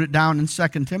Paul wrote it down in 2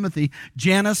 Timothy.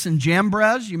 Jannes and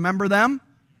Jambres, you remember them?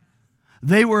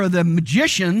 They were the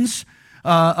magicians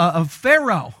of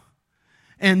Pharaoh.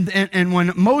 And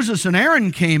when Moses and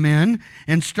Aaron came in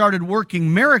and started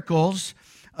working miracles,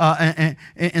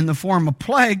 in the form of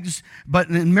plagues, but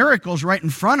in miracles right in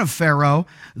front of Pharaoh,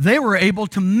 they were able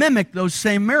to mimic those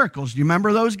same miracles. Do you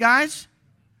remember those guys?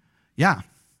 Yeah.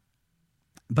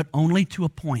 But only to a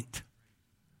point.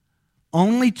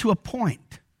 Only to a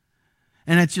point.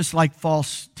 And it's just like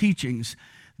false teachings.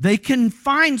 They can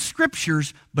find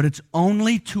scriptures, but it's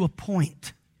only to a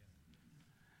point.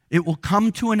 It will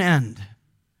come to an end.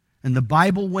 And the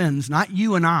Bible wins. Not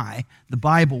you and I. The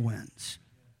Bible wins.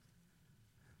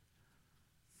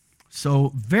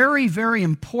 So very, very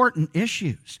important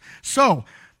issues. So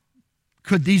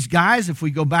could these guys, if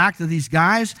we go back to these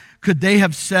guys, could they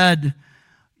have said,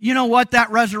 you know what, that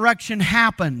resurrection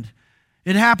happened.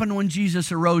 It happened when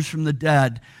Jesus arose from the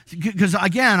dead. Because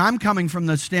again, I'm coming from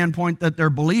the standpoint that they're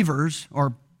believers,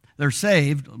 or they're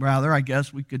saved, rather, I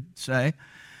guess we could say.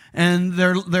 and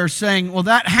they're saying, well,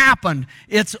 that happened.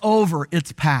 It's over.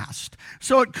 It's past.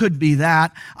 So it could be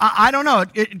that. I don't know.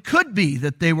 It could be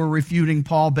that they were refuting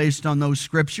Paul based on those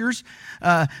scriptures,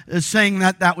 saying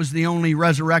that was the only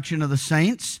resurrection of the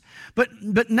saints. But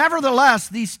nevertheless,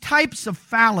 these types of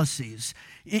fallacies,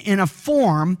 in a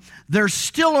form, they're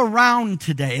still around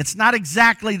today. It's not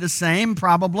exactly the same,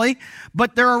 probably,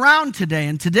 but they're around today.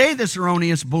 And today, this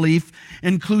erroneous belief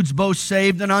includes both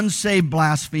saved and unsaved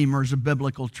blasphemers of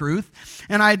biblical truth.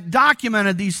 And I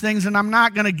documented these things, and I'm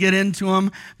not going to get into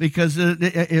them because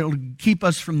it'll keep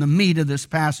us from the meat of this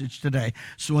passage today.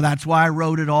 So that's why I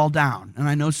wrote it all down. And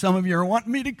I know some of you are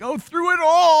wanting me to go through it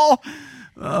all,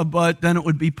 but then it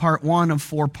would be part 1 of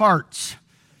 4 parts.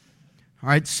 All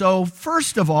right, so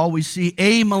first of all, we see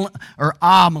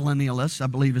amillennialists, I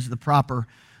believe is the proper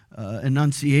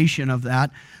enunciation of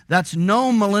that. That's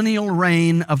no millennial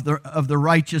reign of the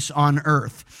righteous on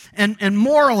earth. And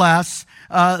more or less,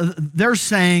 they're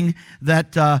saying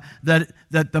that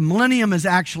the millennium is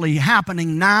actually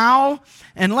happening now.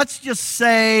 And let's just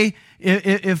say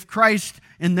if Christ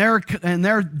in their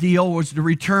deal was to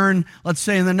return, let's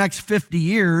say in the next 50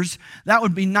 years, that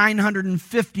would be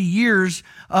 950 years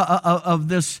of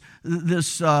this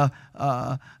it's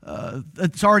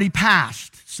already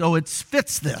passed. So it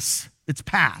fits this. It's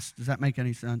past. Does that make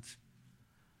any sense?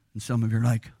 And some of you are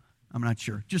like, I'm not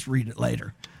sure. Just read it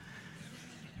later.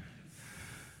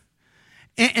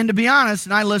 And to be honest,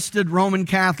 and I listed Roman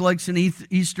Catholics and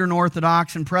Eastern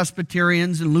Orthodox and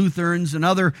Presbyterians and Lutherans and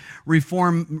other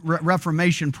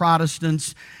Reformation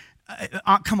Protestants.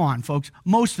 Come on, folks.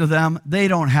 Most of them, they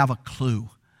don't have a clue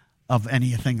of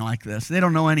anything like this. They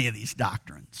don't know any of these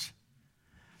doctrines.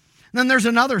 And then there's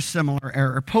another similar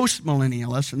error,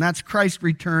 postmillennialists, and that's Christ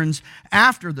returns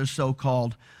after the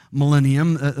so-called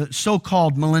millennium.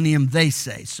 So-called millennium, they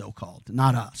say so-called,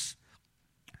 not us.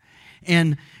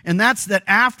 And that's that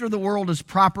after the world is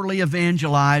properly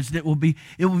evangelized,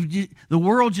 the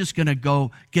world just going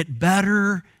to get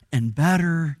better and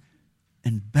better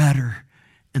and better,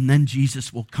 and then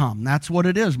Jesus will come. That's what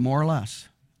it is, more or less.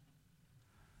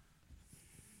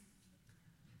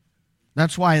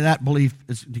 That's why that belief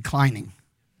is declining.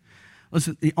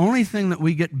 Listen, the only thing that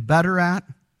we get better at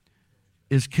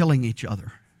is killing each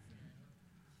other.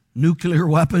 Nuclear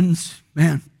weapons,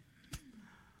 man.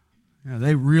 Yeah,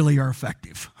 they really are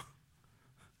effective.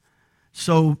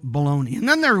 So baloney. And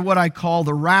then there are what I call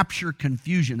the rapture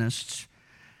confusionists.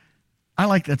 I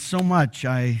like that so much.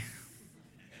 I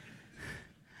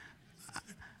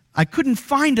couldn't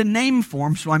find a name for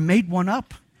them, so I made one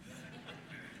up.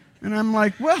 And I'm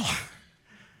like, well,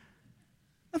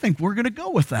 I think we're going to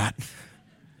go with that.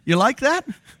 You like that?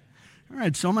 All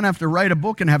right, so I'm going to have to write a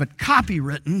book and have it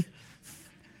copywritten.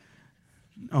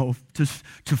 Oh, to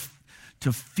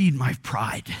feed my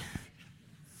pride.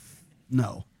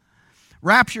 No.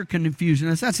 Rapture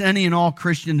confusionists, that's any and all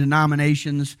Christian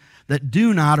denominations that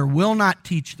do not or will not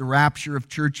teach the rapture of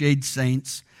church-age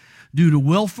saints due to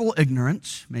willful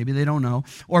ignorance, maybe they don't know,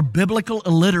 or biblical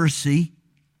illiteracy,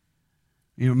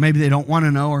 maybe they don't want to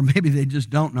know, or maybe they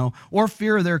just don't know, or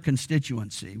fear of their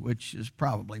constituency, which is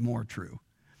probably more true.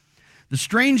 The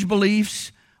strange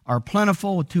beliefs are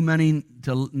plentiful with too many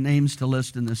names to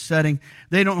list in this setting.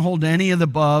 They don't hold to any of the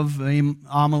above,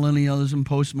 amillennialism,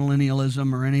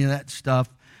 postmillennialism, or any of that stuff,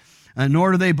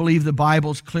 nor do they believe the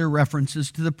Bible's clear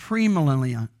references to the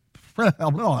premillennial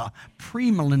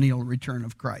return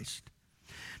of Christ.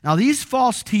 Now, these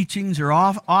false teachings are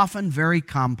often very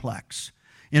complex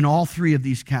in all 3 of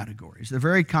these categories. They're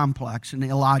very complex and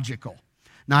illogical,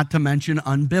 not to mention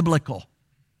unbiblical.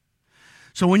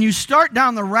 So when you start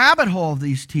down the rabbit hole of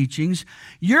these teachings,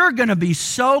 you're going to be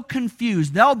so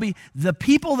confused. The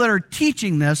people that are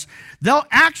teaching this, they'll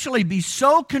actually be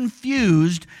so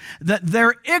confused that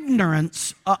their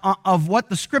ignorance of what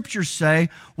the scriptures say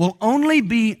will only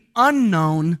be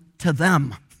unknown to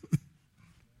them.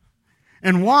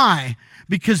 And why?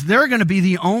 Because they're going to be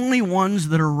the only ones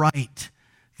that are right.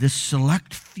 This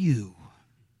select few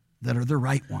that are the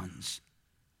right ones.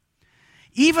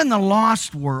 Even the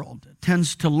lost world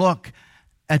tends to look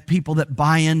at people that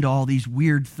buy into all these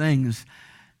weird things,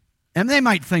 and they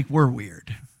might think we're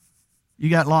weird. You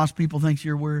got lost people thinks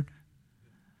you're weird?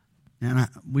 And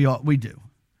we do.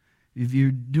 If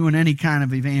you're doing any kind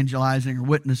of evangelizing or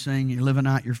witnessing, you're living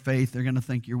out your faith, they're going to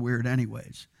think you're weird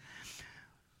anyways.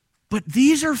 But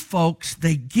these are folks,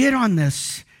 they get on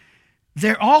this,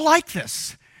 they're all like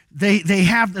this. They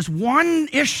have this one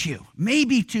issue,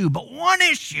 maybe 2, but one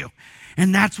issue.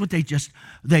 And that's what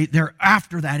they're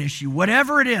after that issue,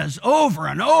 whatever it is, over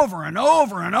and over and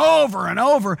over and over and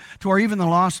over, to where even the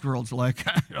lost world's like,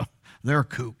 they're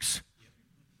kooks.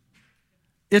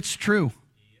 It's true.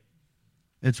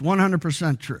 It's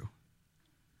 100% true.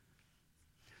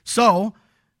 So,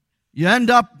 you end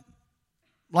up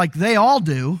like they all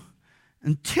do,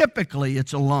 and typically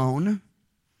it's alone.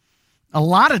 A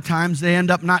lot of times they end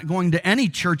up not going to any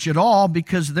church at all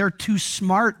because they're too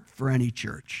smart for any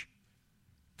church.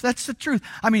 That's the truth.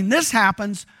 I mean, this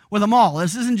happens with them all.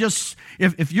 This isn't just,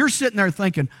 if you're sitting there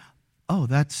thinking, oh,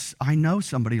 I know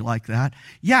somebody like that.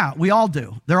 Yeah, we all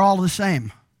do. They're all the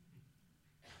same.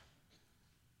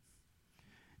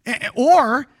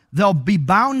 Or they'll be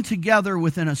bound together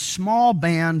within a small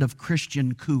band of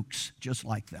Christian kooks just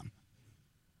like them.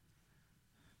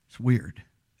 It's weird.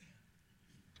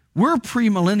 We're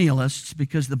premillennialists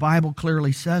because the Bible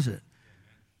clearly says it.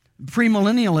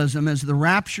 Premillennialism is the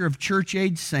rapture of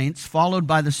church-age saints followed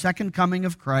by the second coming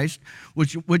of Christ,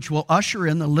 which will usher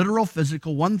in the literal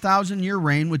physical 1,000-year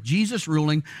reign with Jesus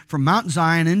ruling from Mount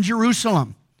Zion in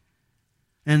Jerusalem.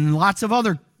 And lots of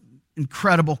other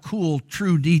incredible, cool,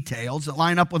 true details that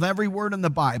line up with every word in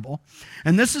the Bible.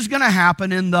 And this is going to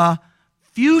happen in the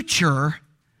future,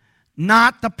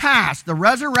 not the past. The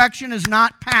resurrection is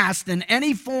not past in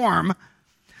any form.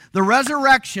 The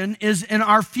resurrection is in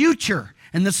our future.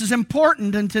 And this is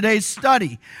important in today's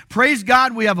study. Praise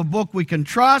God, we have a book we can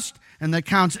trust and that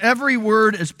counts every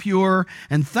word as pure.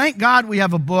 And thank God we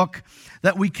have a book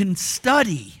that we can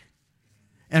study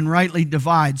and rightly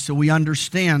divide so we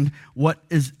understand what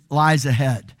lies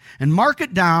ahead. And mark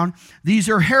it down, these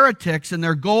are heretics and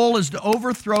their goal is to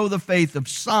overthrow the faith of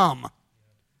some.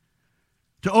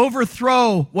 To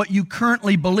overthrow what you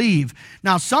currently believe.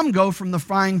 Now, some go from the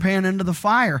frying pan into the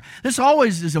fire. This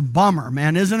always is a bummer,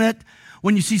 man, isn't it?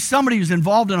 When you see somebody who's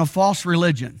involved in a false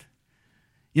religion.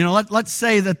 You know, let's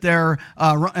say that they're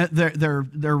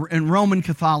in Roman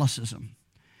Catholicism.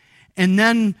 And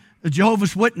then the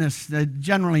Jehovah's Witness,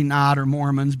 generally not, or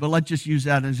Mormons, but let's just use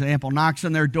that as an example, knocks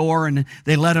on their door and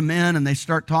they let them in and they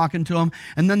start talking to them.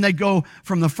 And then they go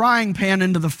from the frying pan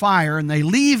into the fire and they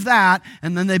leave that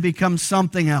and then they become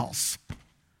something else.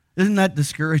 Isn't that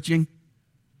discouraging?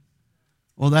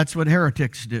 Well, that's what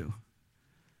heretics do.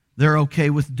 They're okay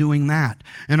with doing that.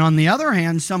 And on the other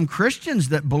hand, some Christians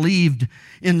that believed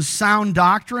in sound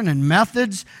doctrine and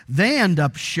methods, they end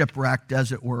up shipwrecked,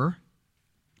 as it were.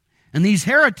 And these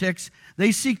heretics,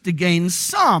 they seek to gain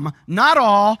some, not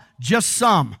all, just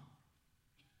some.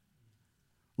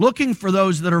 Looking for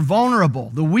those that are vulnerable,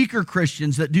 the weaker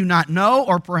Christians that do not know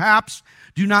or perhaps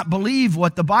do not believe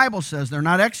what the Bible says. They're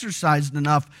not exercised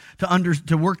enough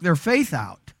to work their faith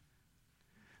out.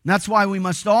 And that's why we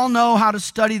must all know how to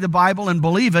study the Bible and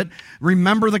believe it.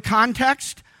 Remember the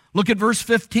context? Look at verse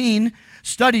 15.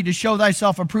 Study to show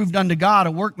thyself approved unto God,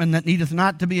 a workman that needeth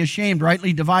not to be ashamed,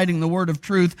 rightly dividing the word of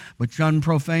truth, but shun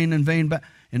profane and vain.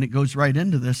 And it goes right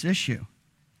into this issue.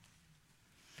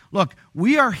 Look,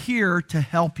 we are here to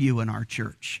help you in our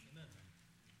church.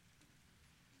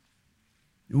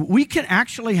 We can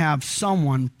actually have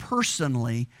someone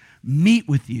personally meet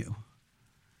with you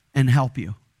and help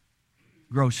you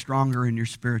grow stronger in your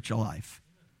spiritual life.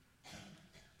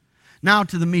 Now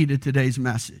to the meat of today's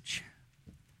message.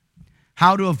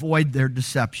 How to avoid their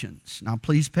deceptions. Now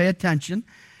please pay attention.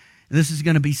 This is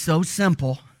going to be so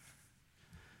simple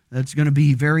that it's going to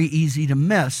be very easy to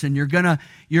miss. And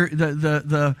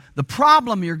the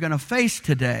problem you're going to face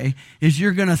today is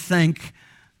you're going to think,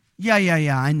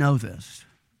 yeah, I know this.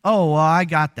 Oh, well, I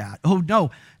got that. Oh, no.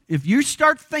 If you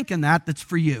start thinking that, that's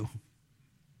for you.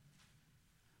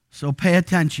 So pay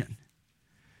attention.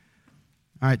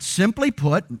 All right, simply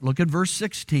put, look at verse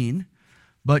 16.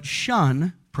 But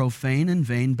shun profane and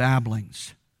vain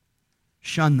babblings.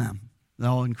 Shun them.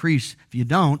 They'll increase. If you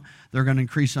don't, they're going to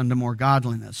increase unto more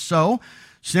godliness. So,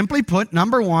 simply put,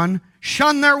 number one,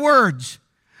 shun their words.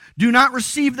 Do not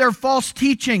receive their false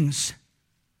teachings.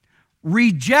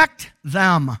 Reject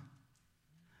them.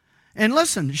 And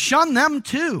listen, shun them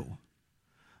too.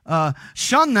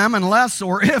 Shun them unless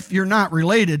or if you're not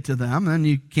related to them, then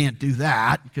you can't do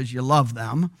that because you love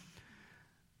them.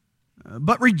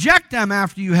 But reject them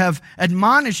after you have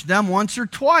admonished them once or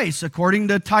twice, according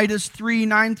to Titus 3,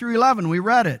 9 through 11. We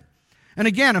read it. And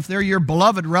again, if they're your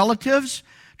beloved relatives,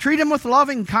 treat them with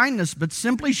loving kindness, but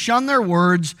simply shun their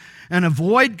words and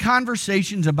avoid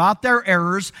conversations about their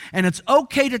errors, and it's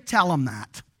okay to tell them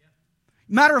that.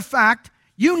 Matter of fact,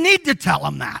 you need to tell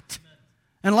them that.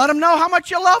 And let them know how much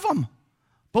you love them.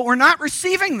 But we're not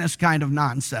receiving this kind of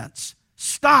nonsense.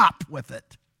 Stop with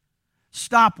it.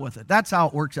 Stop with it. That's how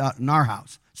it works out in our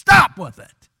house. Stop with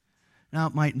it. Now,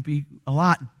 it might be a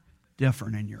lot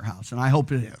different in your house, and I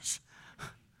hope it is.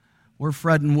 We're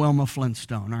Fred and Wilma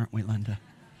Flintstone, aren't we, Linda?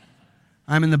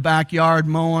 I'm in the backyard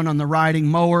mowing on the riding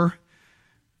mower.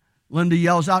 Linda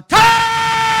yells out,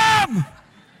 "Tom!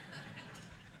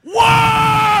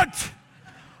 What?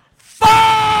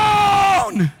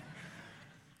 Phone!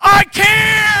 I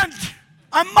can't!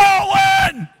 I'm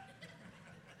mowing!"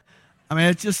 I mean,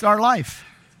 it's just our life.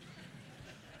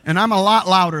 And I'm a lot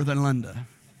louder than Linda.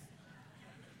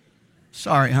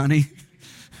 Sorry, honey.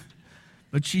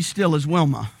 But she still is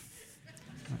Wilma.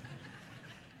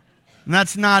 And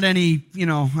that's not any,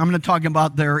 I'm not talking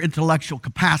about their intellectual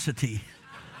capacity,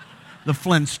 the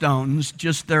Flintstones,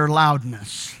 just their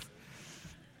loudness.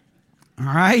 All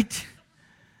right?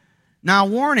 Now,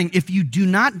 warning, if you do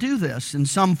not do this in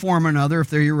some form or another, if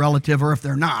they're your relative or if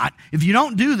they're not, if you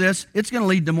don't do this, it's going to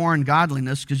lead to more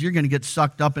ungodliness because you're going to get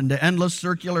sucked up into endless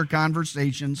circular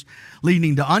conversations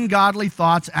leading to ungodly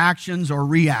thoughts, actions, or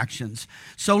reactions.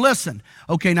 So listen,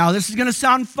 okay, now this is going to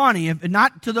sound funny,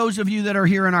 not to those of you that are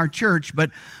here in our church, but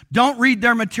don't read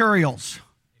their materials.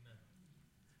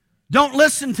 Don't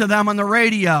listen to them on the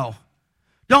radio.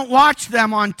 Don't watch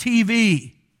them on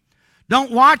TV.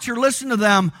 Don't watch or listen to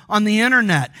them on the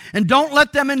internet. And don't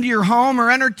let them into your home or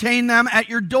entertain them at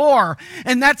your door.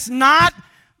 And that's not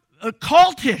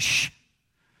cultish.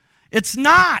 It's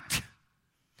not.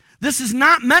 This is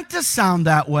not meant to sound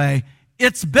that way.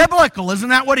 It's biblical. Isn't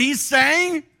that what he's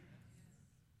saying?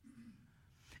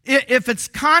 If it's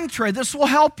contrary, this will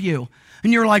help you.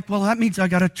 And you're like, well, that means I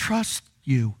got to trust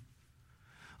you.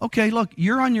 Okay, look,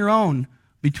 you're on your own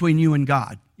between you and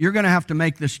God. You're going to have to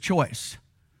make this choice.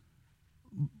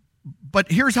 But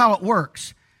here's how it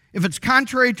works. If it's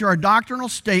contrary to our doctrinal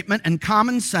statement and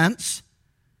common sense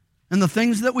and the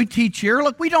things that we teach here,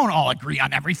 look, we don't all agree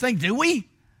on everything, do we?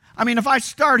 I mean, if I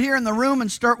start here in the room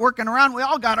and start working around, we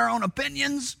all got our own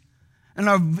opinions and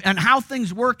how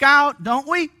things work out, don't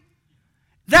we?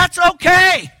 That's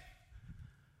okay.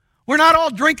 We're not all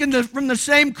drinking from the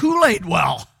same Kool-Aid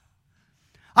well.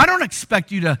 I don't expect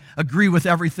you to agree with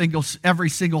every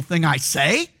single thing I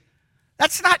say.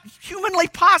 That's not humanly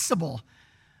possible.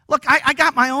 Look, I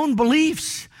got my own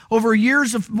beliefs over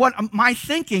years of what my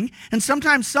thinking, and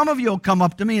sometimes some of you will come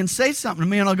up to me and say something to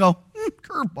me, and I'll go,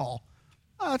 curveball.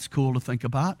 Oh, that's cool to think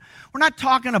about. We're not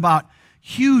talking about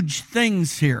huge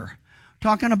things here. We're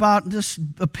talking about this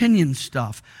opinion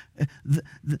stuff.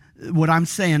 What I'm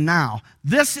saying now.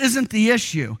 This isn't the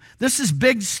issue. This is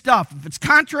big stuff. If it's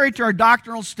contrary to our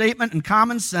doctrinal statement and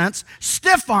common sense,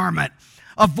 stiff arm it.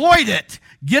 Avoid it.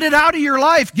 Get it out of your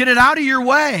life. Get it out of your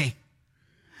way.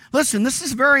 Listen, this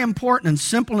is very important and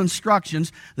simple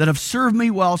instructions that have served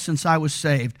me well since I was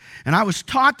saved. And I was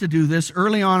taught to do this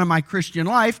early on in my Christian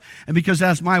life. And because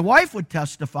as my wife would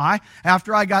testify,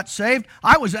 after I got saved,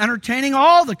 I was entertaining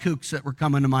all the kooks that were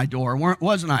coming to my door,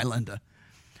 wasn't I, Linda?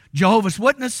 Jehovah's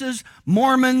Witnesses,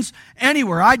 Mormons,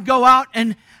 anywhere. I'd go out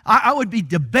and I would be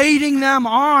debating them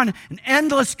on in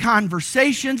endless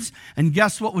conversations. And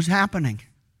guess what was happening?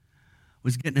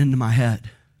 Was getting into my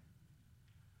head.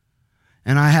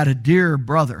 And I had a dear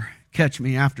brother catch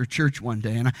me after church one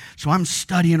day. So I'm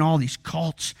studying all these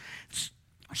cults,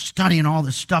 studying all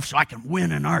this stuff so I can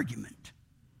win an argument.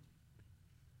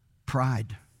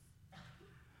 Pride.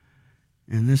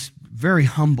 And this very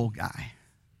humble guy,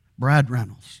 Brad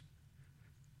Reynolds.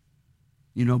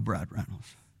 You know Brad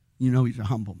Reynolds. You know he's a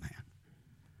humble man.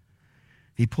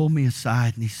 He pulled me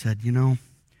aside and he said, you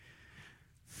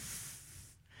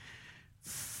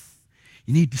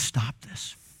need to stop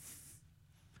this.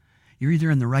 You're either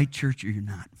in the right church or you're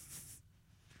not.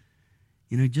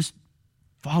 Just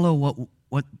follow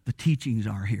what the teachings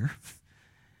are here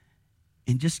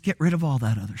and just get rid of all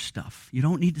that other stuff. You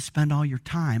don't need to spend all your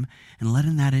time and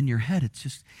letting that in your head. It's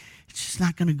just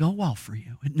not going to go well for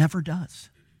you. It never does.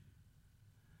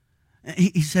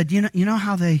 He said, I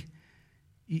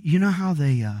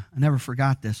never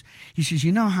forgot this. He says,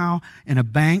 you know how in a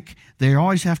bank, they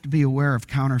always have to be aware of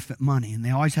counterfeit money, and they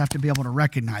always have to be able to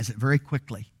recognize it very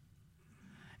quickly.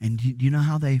 And do you know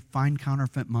how they find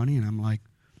counterfeit money? And I'm like,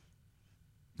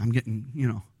 I'm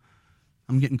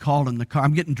getting called in the car.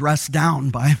 I'm getting dressed down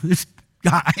by this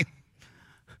guy.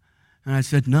 And I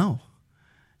said, no.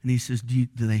 And he says, do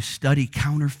they study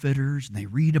counterfeiters? And they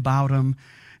read about them?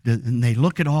 And they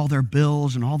look at all their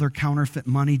bills and all their counterfeit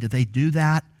money. Do they do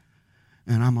that?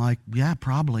 And I'm like, yeah,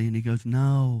 probably. And he goes,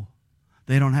 no,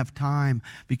 they don't have time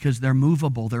because they're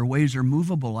movable. Their ways are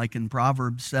movable, like in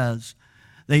Proverbs says.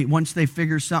 Once they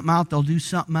figure something out, they'll do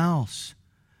something else.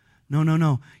 No.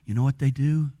 You know what they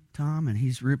do, Tom? And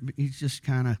he's just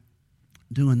kind of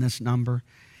doing this number.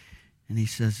 And he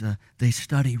says, they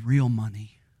study real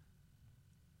money.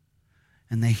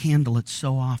 And they handle it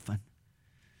so often.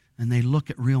 And they look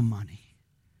at real money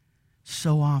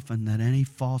so often that any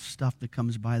false stuff that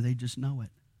comes by, they just know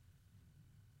it.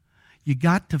 You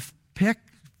got to pick,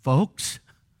 folks,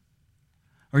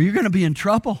 or you're going to be in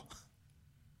trouble.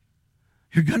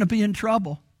 You're going to be in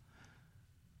trouble.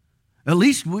 At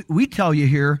least we tell you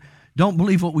here, don't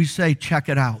believe what we say, check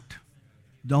it out.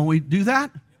 Don't we do that?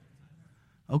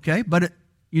 Okay, but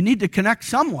you need to connect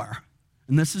somewhere,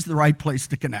 and this is the right place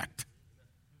to connect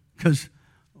because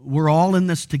we're all in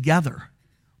this together.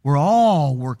 We're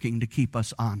all working to keep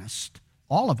us honest,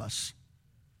 all of us.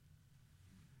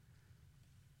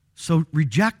 So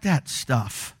reject that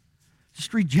stuff.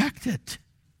 Just reject it.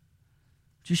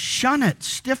 Just shun it,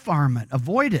 stiff-arm it,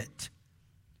 avoid it.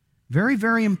 Very,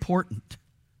 very important.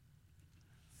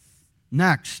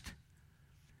 Next,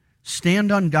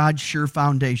 stand on God's sure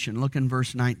foundation. Look in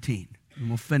verse 19, and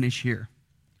we'll finish here.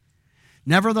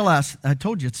 Nevertheless, I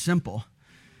told you it's simple.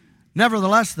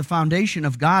 Nevertheless, the foundation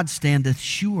of God standeth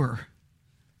sure,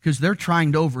 because they're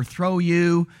trying to overthrow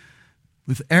you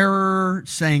with error,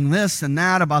 saying this and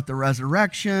that about the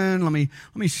resurrection. Let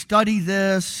me study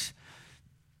this.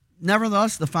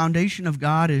 Nevertheless, the foundation of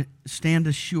God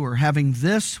standeth sure, having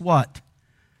this what?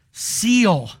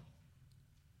 Seal.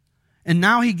 And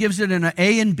now he gives it in an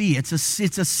A and B. It's a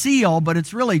seal, but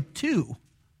it's really two.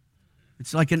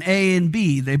 It's like an A and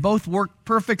B. They both work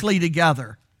perfectly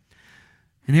together.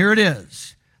 And here it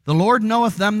is. The Lord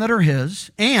knoweth them that are his,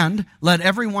 and let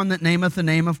everyone that nameth the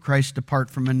name of Christ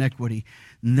depart from iniquity.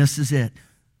 And this is it.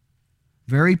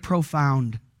 Very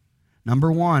profound.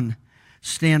 Number one,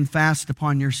 stand fast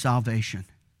upon your salvation.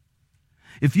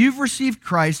 If you've received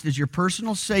Christ as your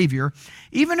personal Savior,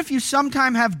 even if you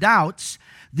sometime have doubts,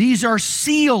 these are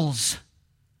seals,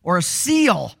 or a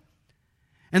seal.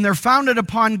 And they're founded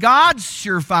upon God's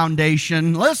sure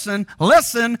foundation.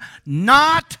 Listen,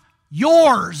 not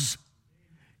yours.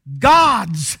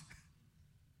 God's.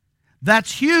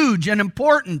 That's huge and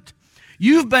important.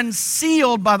 You've been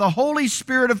sealed by the Holy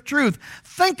Spirit of truth.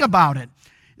 Think about it.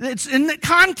 It's in the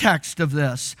context of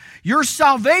this. Your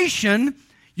salvation,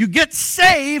 you get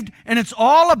saved, and it's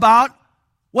all about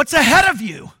what's ahead of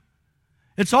you.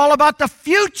 It's all about the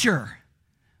future,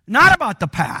 not about the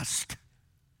past.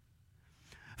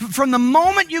 From the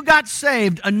moment you got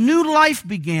saved, a new life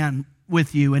began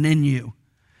with you and in you.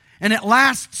 And it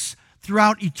lasts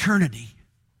throughout eternity.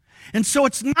 And so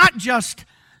it's not just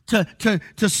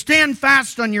to stand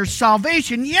fast on your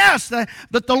salvation. Yes,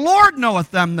 but the Lord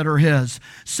knoweth them that are his.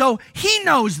 So he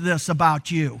knows this about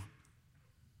you.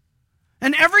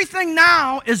 And everything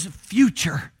now is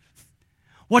future.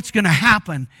 What's going to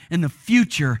happen in the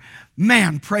future?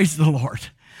 Man, praise the Lord.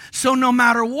 So no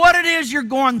matter what it is you're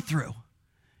going through,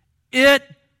 it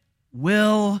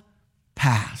will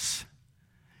pass.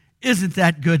 Isn't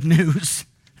that good news?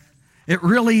 It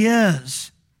really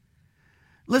is.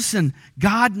 Listen,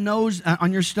 God knows,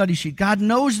 on your study sheet, God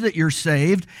knows that you're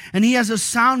saved, and he has a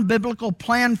sound biblical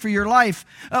plan for your life,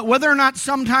 whether or not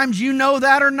sometimes you know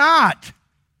that or not.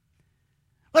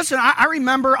 Listen, I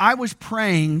remember I was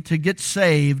praying to get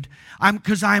saved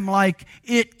because I'm like,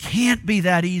 it can't be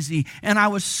that easy. And I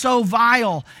was so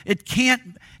vile. It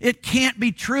can't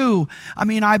be true. I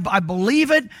mean, I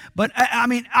believe it, but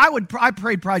I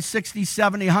prayed probably 60,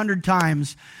 70, 100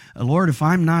 times. Lord, if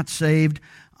I'm not saved,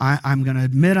 I'm going to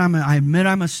admit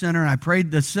I'm a sinner. And I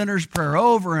prayed the sinner's prayer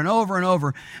over and over and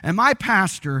over. And my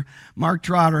pastor, Mark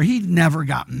Trotter, he never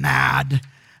got mad.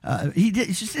 He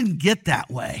just didn't get that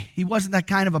way. He wasn't that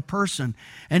kind of a person.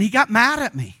 And he got mad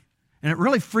at me. And it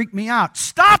really freaked me out.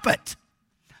 Stop it.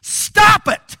 Stop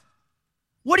it.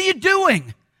 What are you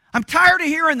doing? I'm tired of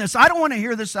hearing this. I don't want to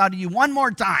hear this out of you one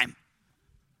more time.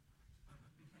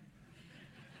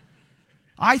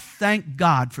 I thank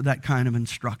God for that kind of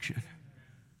instruction.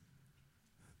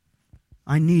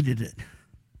 I needed it.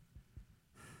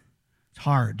 It's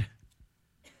hard.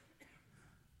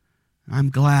 I'm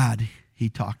glad he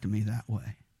talked to me that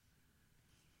way.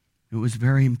 It was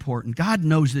very important. God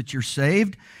knows that you're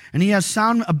saved, and he has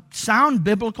a sound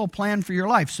biblical plan for your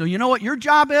life. So you know what your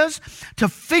job is? To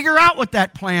figure out what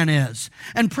that plan is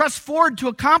and press forward to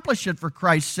accomplish it for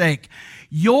Christ's sake.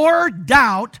 Your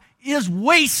doubt is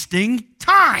wasting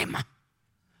time.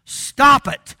 Stop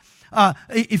it.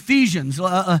 Ephesians.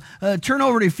 Turn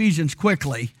over to Ephesians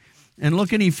quickly and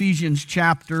look in Ephesians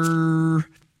chapter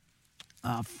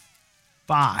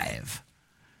 5.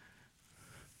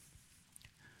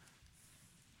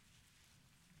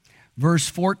 Verse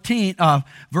 14,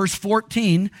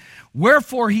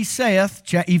 wherefore he saith,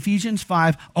 Ephesians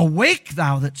 5, awake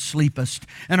thou that sleepest,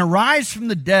 and arise from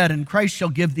the dead, and Christ shall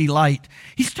give thee light.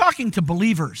 He's talking to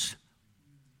believers.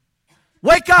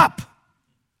 Wake up.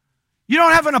 You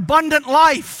don't have an abundant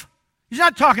life. He's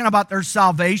not talking about their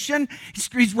salvation.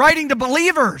 He's writing to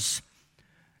believers.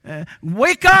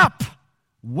 Wake up.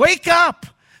 Wake up.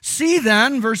 See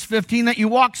then, verse 15, that you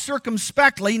walk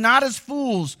circumspectly, not as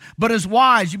fools, but as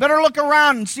wise. You better look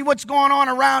around and see what's going on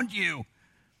around you.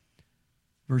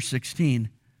 Verse 16,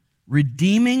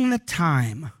 redeeming the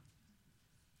time.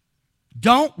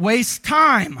 Don't waste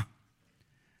time,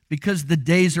 because the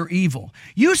days are evil.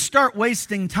 You start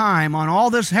wasting time on all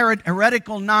this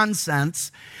heretical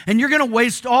nonsense, and you're going to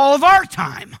waste all of our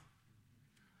time.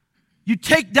 You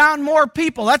take down more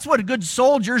people. That's what good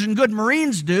soldiers and good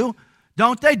Marines do,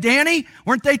 don't they? Danny,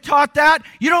 weren't they taught that?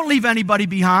 You don't leave anybody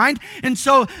behind. And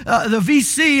so the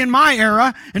VC in my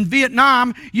era, in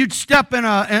Vietnam, you'd step in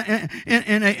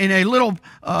a little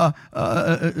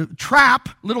trap,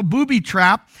 little booby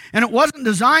trap, and it wasn't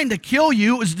designed to kill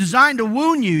you. It was designed to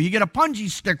wound you. You get a punji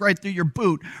stick right through your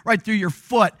boot, right through your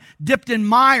foot, dipped in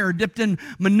mire, dipped in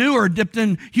manure, dipped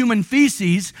in human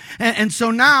feces. And so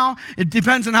now, it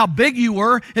depends on how big you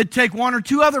were, it'd take one or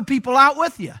two other people out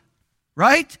with you,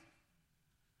 right?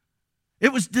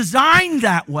 It was designed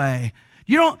that way.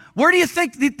 Where do you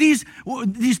think that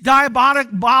these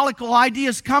diabolical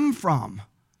ideas come from?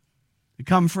 They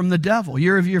come from the devil.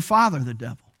 You're of your father, the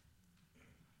devil.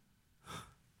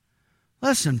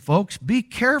 Listen, folks, be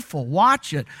careful.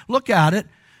 Watch it. Look at it.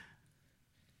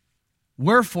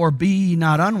 Wherefore be ye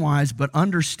not unwise, but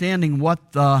understanding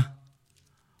what the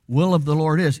will of the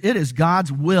Lord is. It is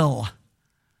God's will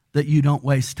that you don't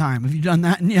waste time. Have you done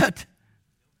that yet?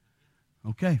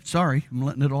 Okay, sorry, I'm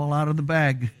letting it all out of the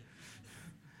bag.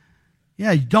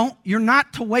 Yeah, you're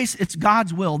not to waste, it's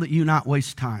God's will that you not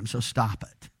waste time, so stop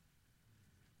it.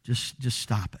 Just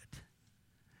stop it.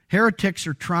 Heretics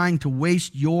are trying to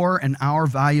waste your and our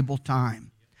valuable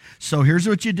time. So here's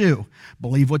what you do.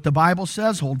 Believe what the Bible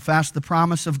says, hold fast the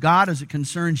promise of God as it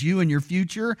concerns you and your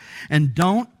future, and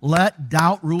don't let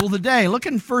doubt rule the day. Look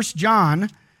in 1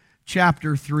 John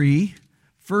chapter 3.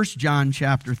 1 John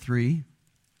chapter 3.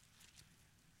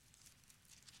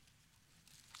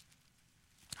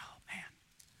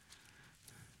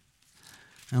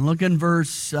 And look in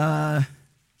verse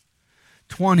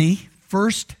 20,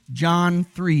 1 John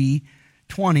 3,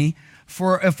 20.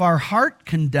 For if our heart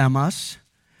condemn us,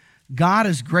 God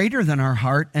is greater than our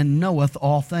heart and knoweth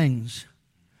all things.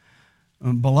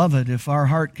 Beloved, if our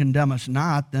heart condemn us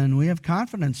not, then we have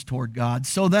confidence toward God.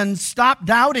 So then stop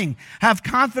doubting. Have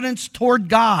confidence toward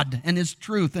God and His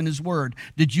truth and His word.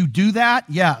 Did you do that?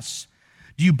 Yes.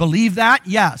 Do you believe that?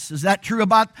 Yes. Is that true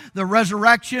about the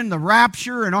resurrection, the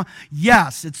rapture, and all?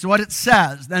 Yes, it's what it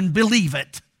says. Then believe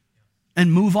it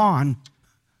and move on.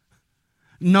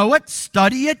 Know it,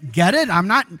 study it, get it. I'm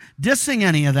not dissing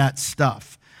any of that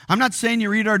stuff. I'm not saying you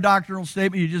read our doctrinal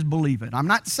statement, you just believe it. I'm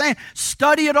not saying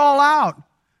study it all out.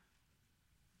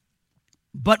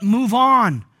 But move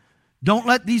on. Don't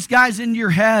let these guys into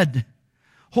your head.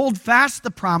 Hold fast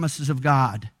the promises of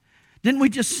God. Didn't we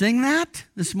just sing that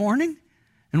this morning?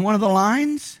 In one of the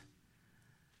lines,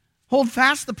 hold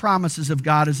fast the promises of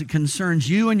God as it concerns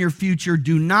you and your future.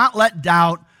 Do not let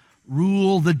doubt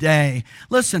rule the day.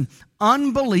 Listen,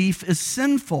 unbelief is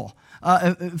sinful.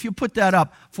 If you put that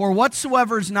up, for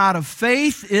whatsoever is not of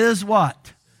faith is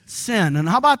what? Sin. And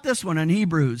how about this one in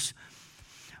Hebrews?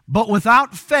 But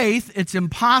without faith, it's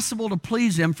impossible to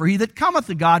please Him, for he that cometh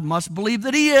to God must believe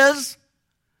that He is,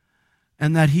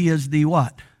 and that He is the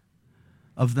what?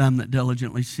 Of them that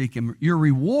diligently seek Him. Your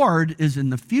reward is in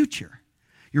the future.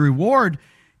 Your reward,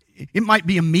 it might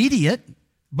be immediate,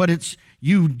 but it's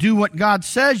you do what God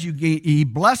says, He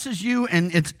blesses you,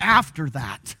 and it's after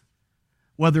that.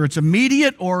 Whether it's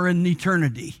immediate or in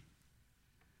eternity.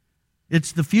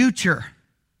 It's the future.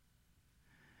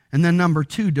 And then number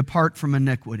 2, depart from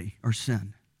iniquity or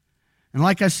sin. And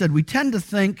like I said, we tend to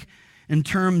think in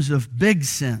terms of big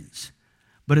sins,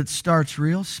 but it starts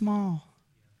real small.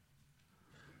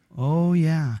 Oh,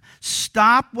 yeah.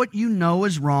 Stop what you know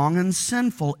is wrong and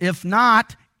sinful. If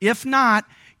not,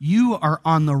 you are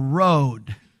on the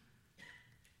road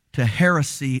to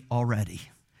heresy already.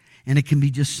 And it can be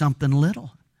just something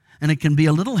little. And it can be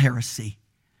a little heresy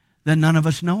that none of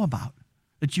us know about,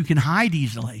 that you can hide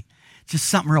easily. It's just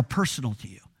something real personal to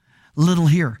you. Little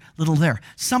here, little there.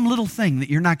 Some little thing that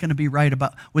you're not going to be right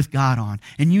about with God on.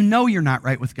 And you know you're not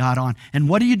right with God on. And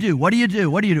what do you do? What do you do?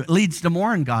 What do you do? It leads to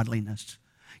more ungodliness.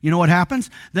 You know what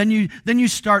happens? Then you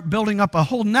start building up a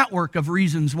whole network of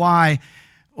reasons why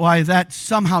that's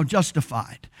somehow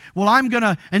justified. Well,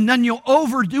 and then you'll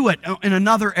overdo it in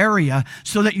another area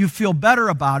so that you feel better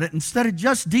about it instead of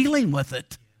just dealing with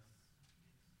it.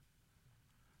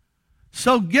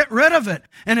 So get rid of it.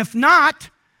 And if not,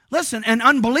 listen, and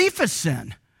unbelief is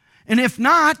sin. And if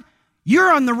not,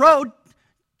 you're on the road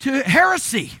to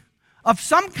heresy of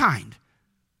some kind.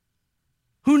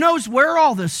 Who knows where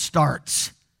all this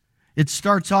starts? It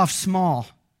starts off small.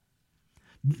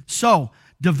 So,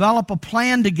 develop a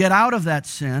plan to get out of that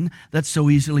sin that so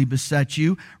easily besets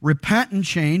you. Repent and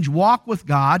change. Walk with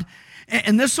God.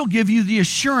 And this will give you the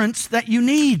assurance that you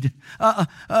need.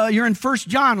 You're in 1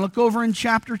 John. Look over in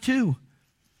chapter 2.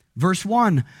 Verse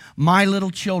 1. My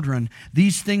little children,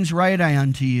 these things write I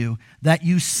unto you, that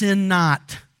you sin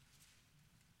not.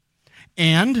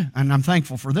 And I'm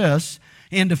thankful for this,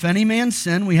 and if any man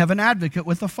sin, we have an advocate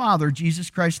with the Father, Jesus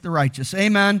Christ the righteous.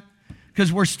 Amen.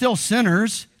 Because we're still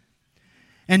sinners.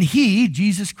 And he,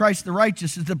 Jesus Christ the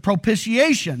righteous, is the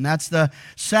propitiation. That's the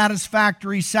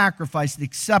satisfactory sacrifice, the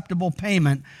acceptable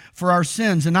payment for our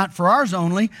sins. And not for ours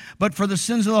only, but for the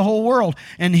sins of the whole world.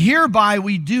 And hereby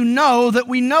we do know that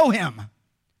we know him,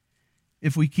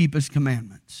 if we keep his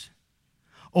commandments.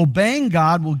 Obeying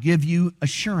God will give you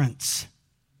assurance.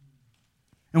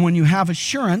 And when you have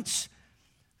assurance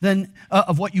then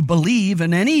of what you believe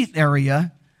in any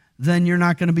area, then you're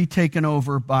not going to be taken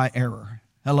over by error.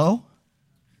 Hello?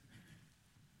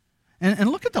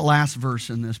 And look at the last verse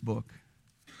in this book,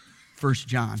 1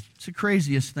 John. It's the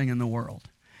craziest thing in the world.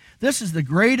 This is the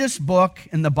greatest book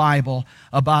in the Bible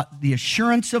about the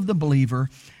assurance of the believer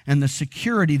and the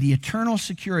security, the eternal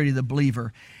security of the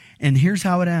believer. And here's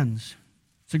how it ends.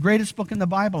 It's the greatest book in the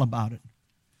Bible about it.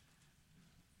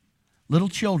 Little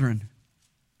children,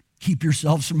 keep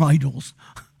yourselves from idols.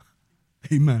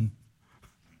 Amen.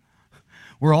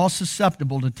 We're all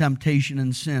susceptible to temptation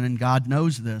and sin, and God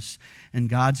knows this, and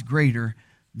God's greater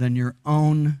than your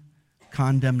own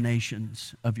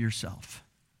condemnations of yourself.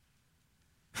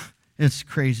 It's the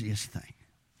craziest thing.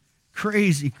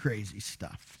 Crazy, crazy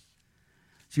stuff.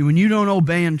 See, when you don't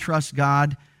obey and trust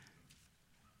God,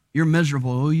 you're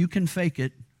miserable. Oh, you can fake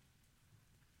it.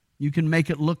 You can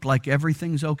make it look like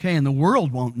everything's okay, and the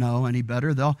world won't know any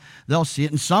better. They'll see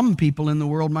it, and some people in the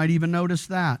world might even notice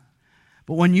that.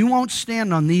 But when you won't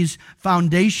stand on these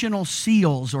foundational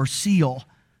seals or seal,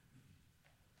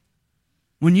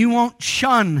 when you won't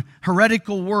shun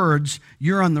heretical words,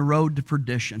 you're on the road to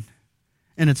perdition.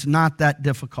 And it's not that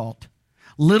difficult.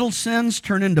 Little sins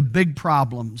turn into big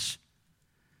problems.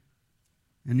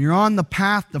 And you're on the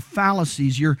path to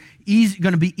fallacies. You're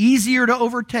going to be easier to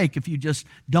overtake if you just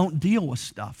don't deal with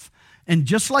stuff. And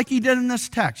just like he did in this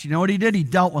text, you know what he did? He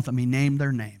dealt with them. He named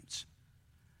their names.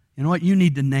 You know what? You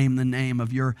need to name the name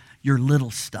of your little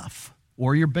stuff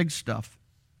or your big stuff.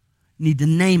 You need to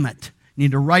name it. You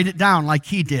need to write it down like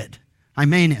he did.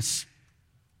 Hymenaeus,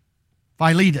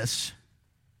 Philetus.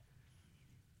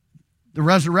 The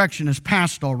resurrection is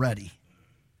past already.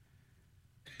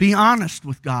 Be honest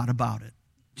with God about it,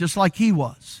 just like he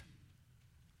was.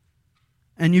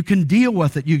 And you can deal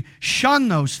with it. You shun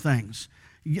those things.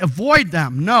 You avoid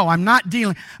them. No, I'm not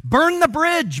dealing. Burn the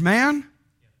bridge, man.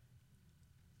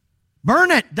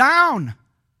 Burn it down.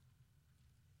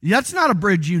 That's not a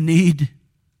bridge you need.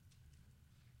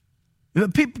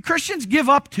 Christians give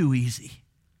up too easy.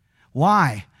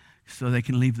 Why? So they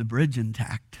can leave the bridge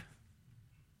intact.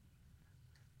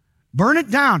 Burn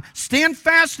it down. Stand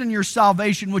fast in your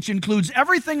salvation, which includes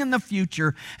everything in the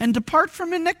future, and depart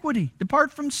from iniquity.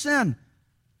 Depart from sin.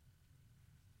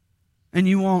 And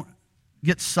you won't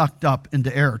get sucked up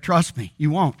into error. Trust me,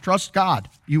 you won't. Trust God,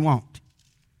 you won't.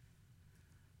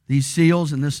 These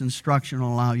seals and this instruction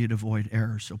will allow you to avoid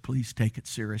error, so please take it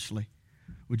seriously.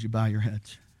 Would you bow your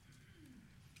heads?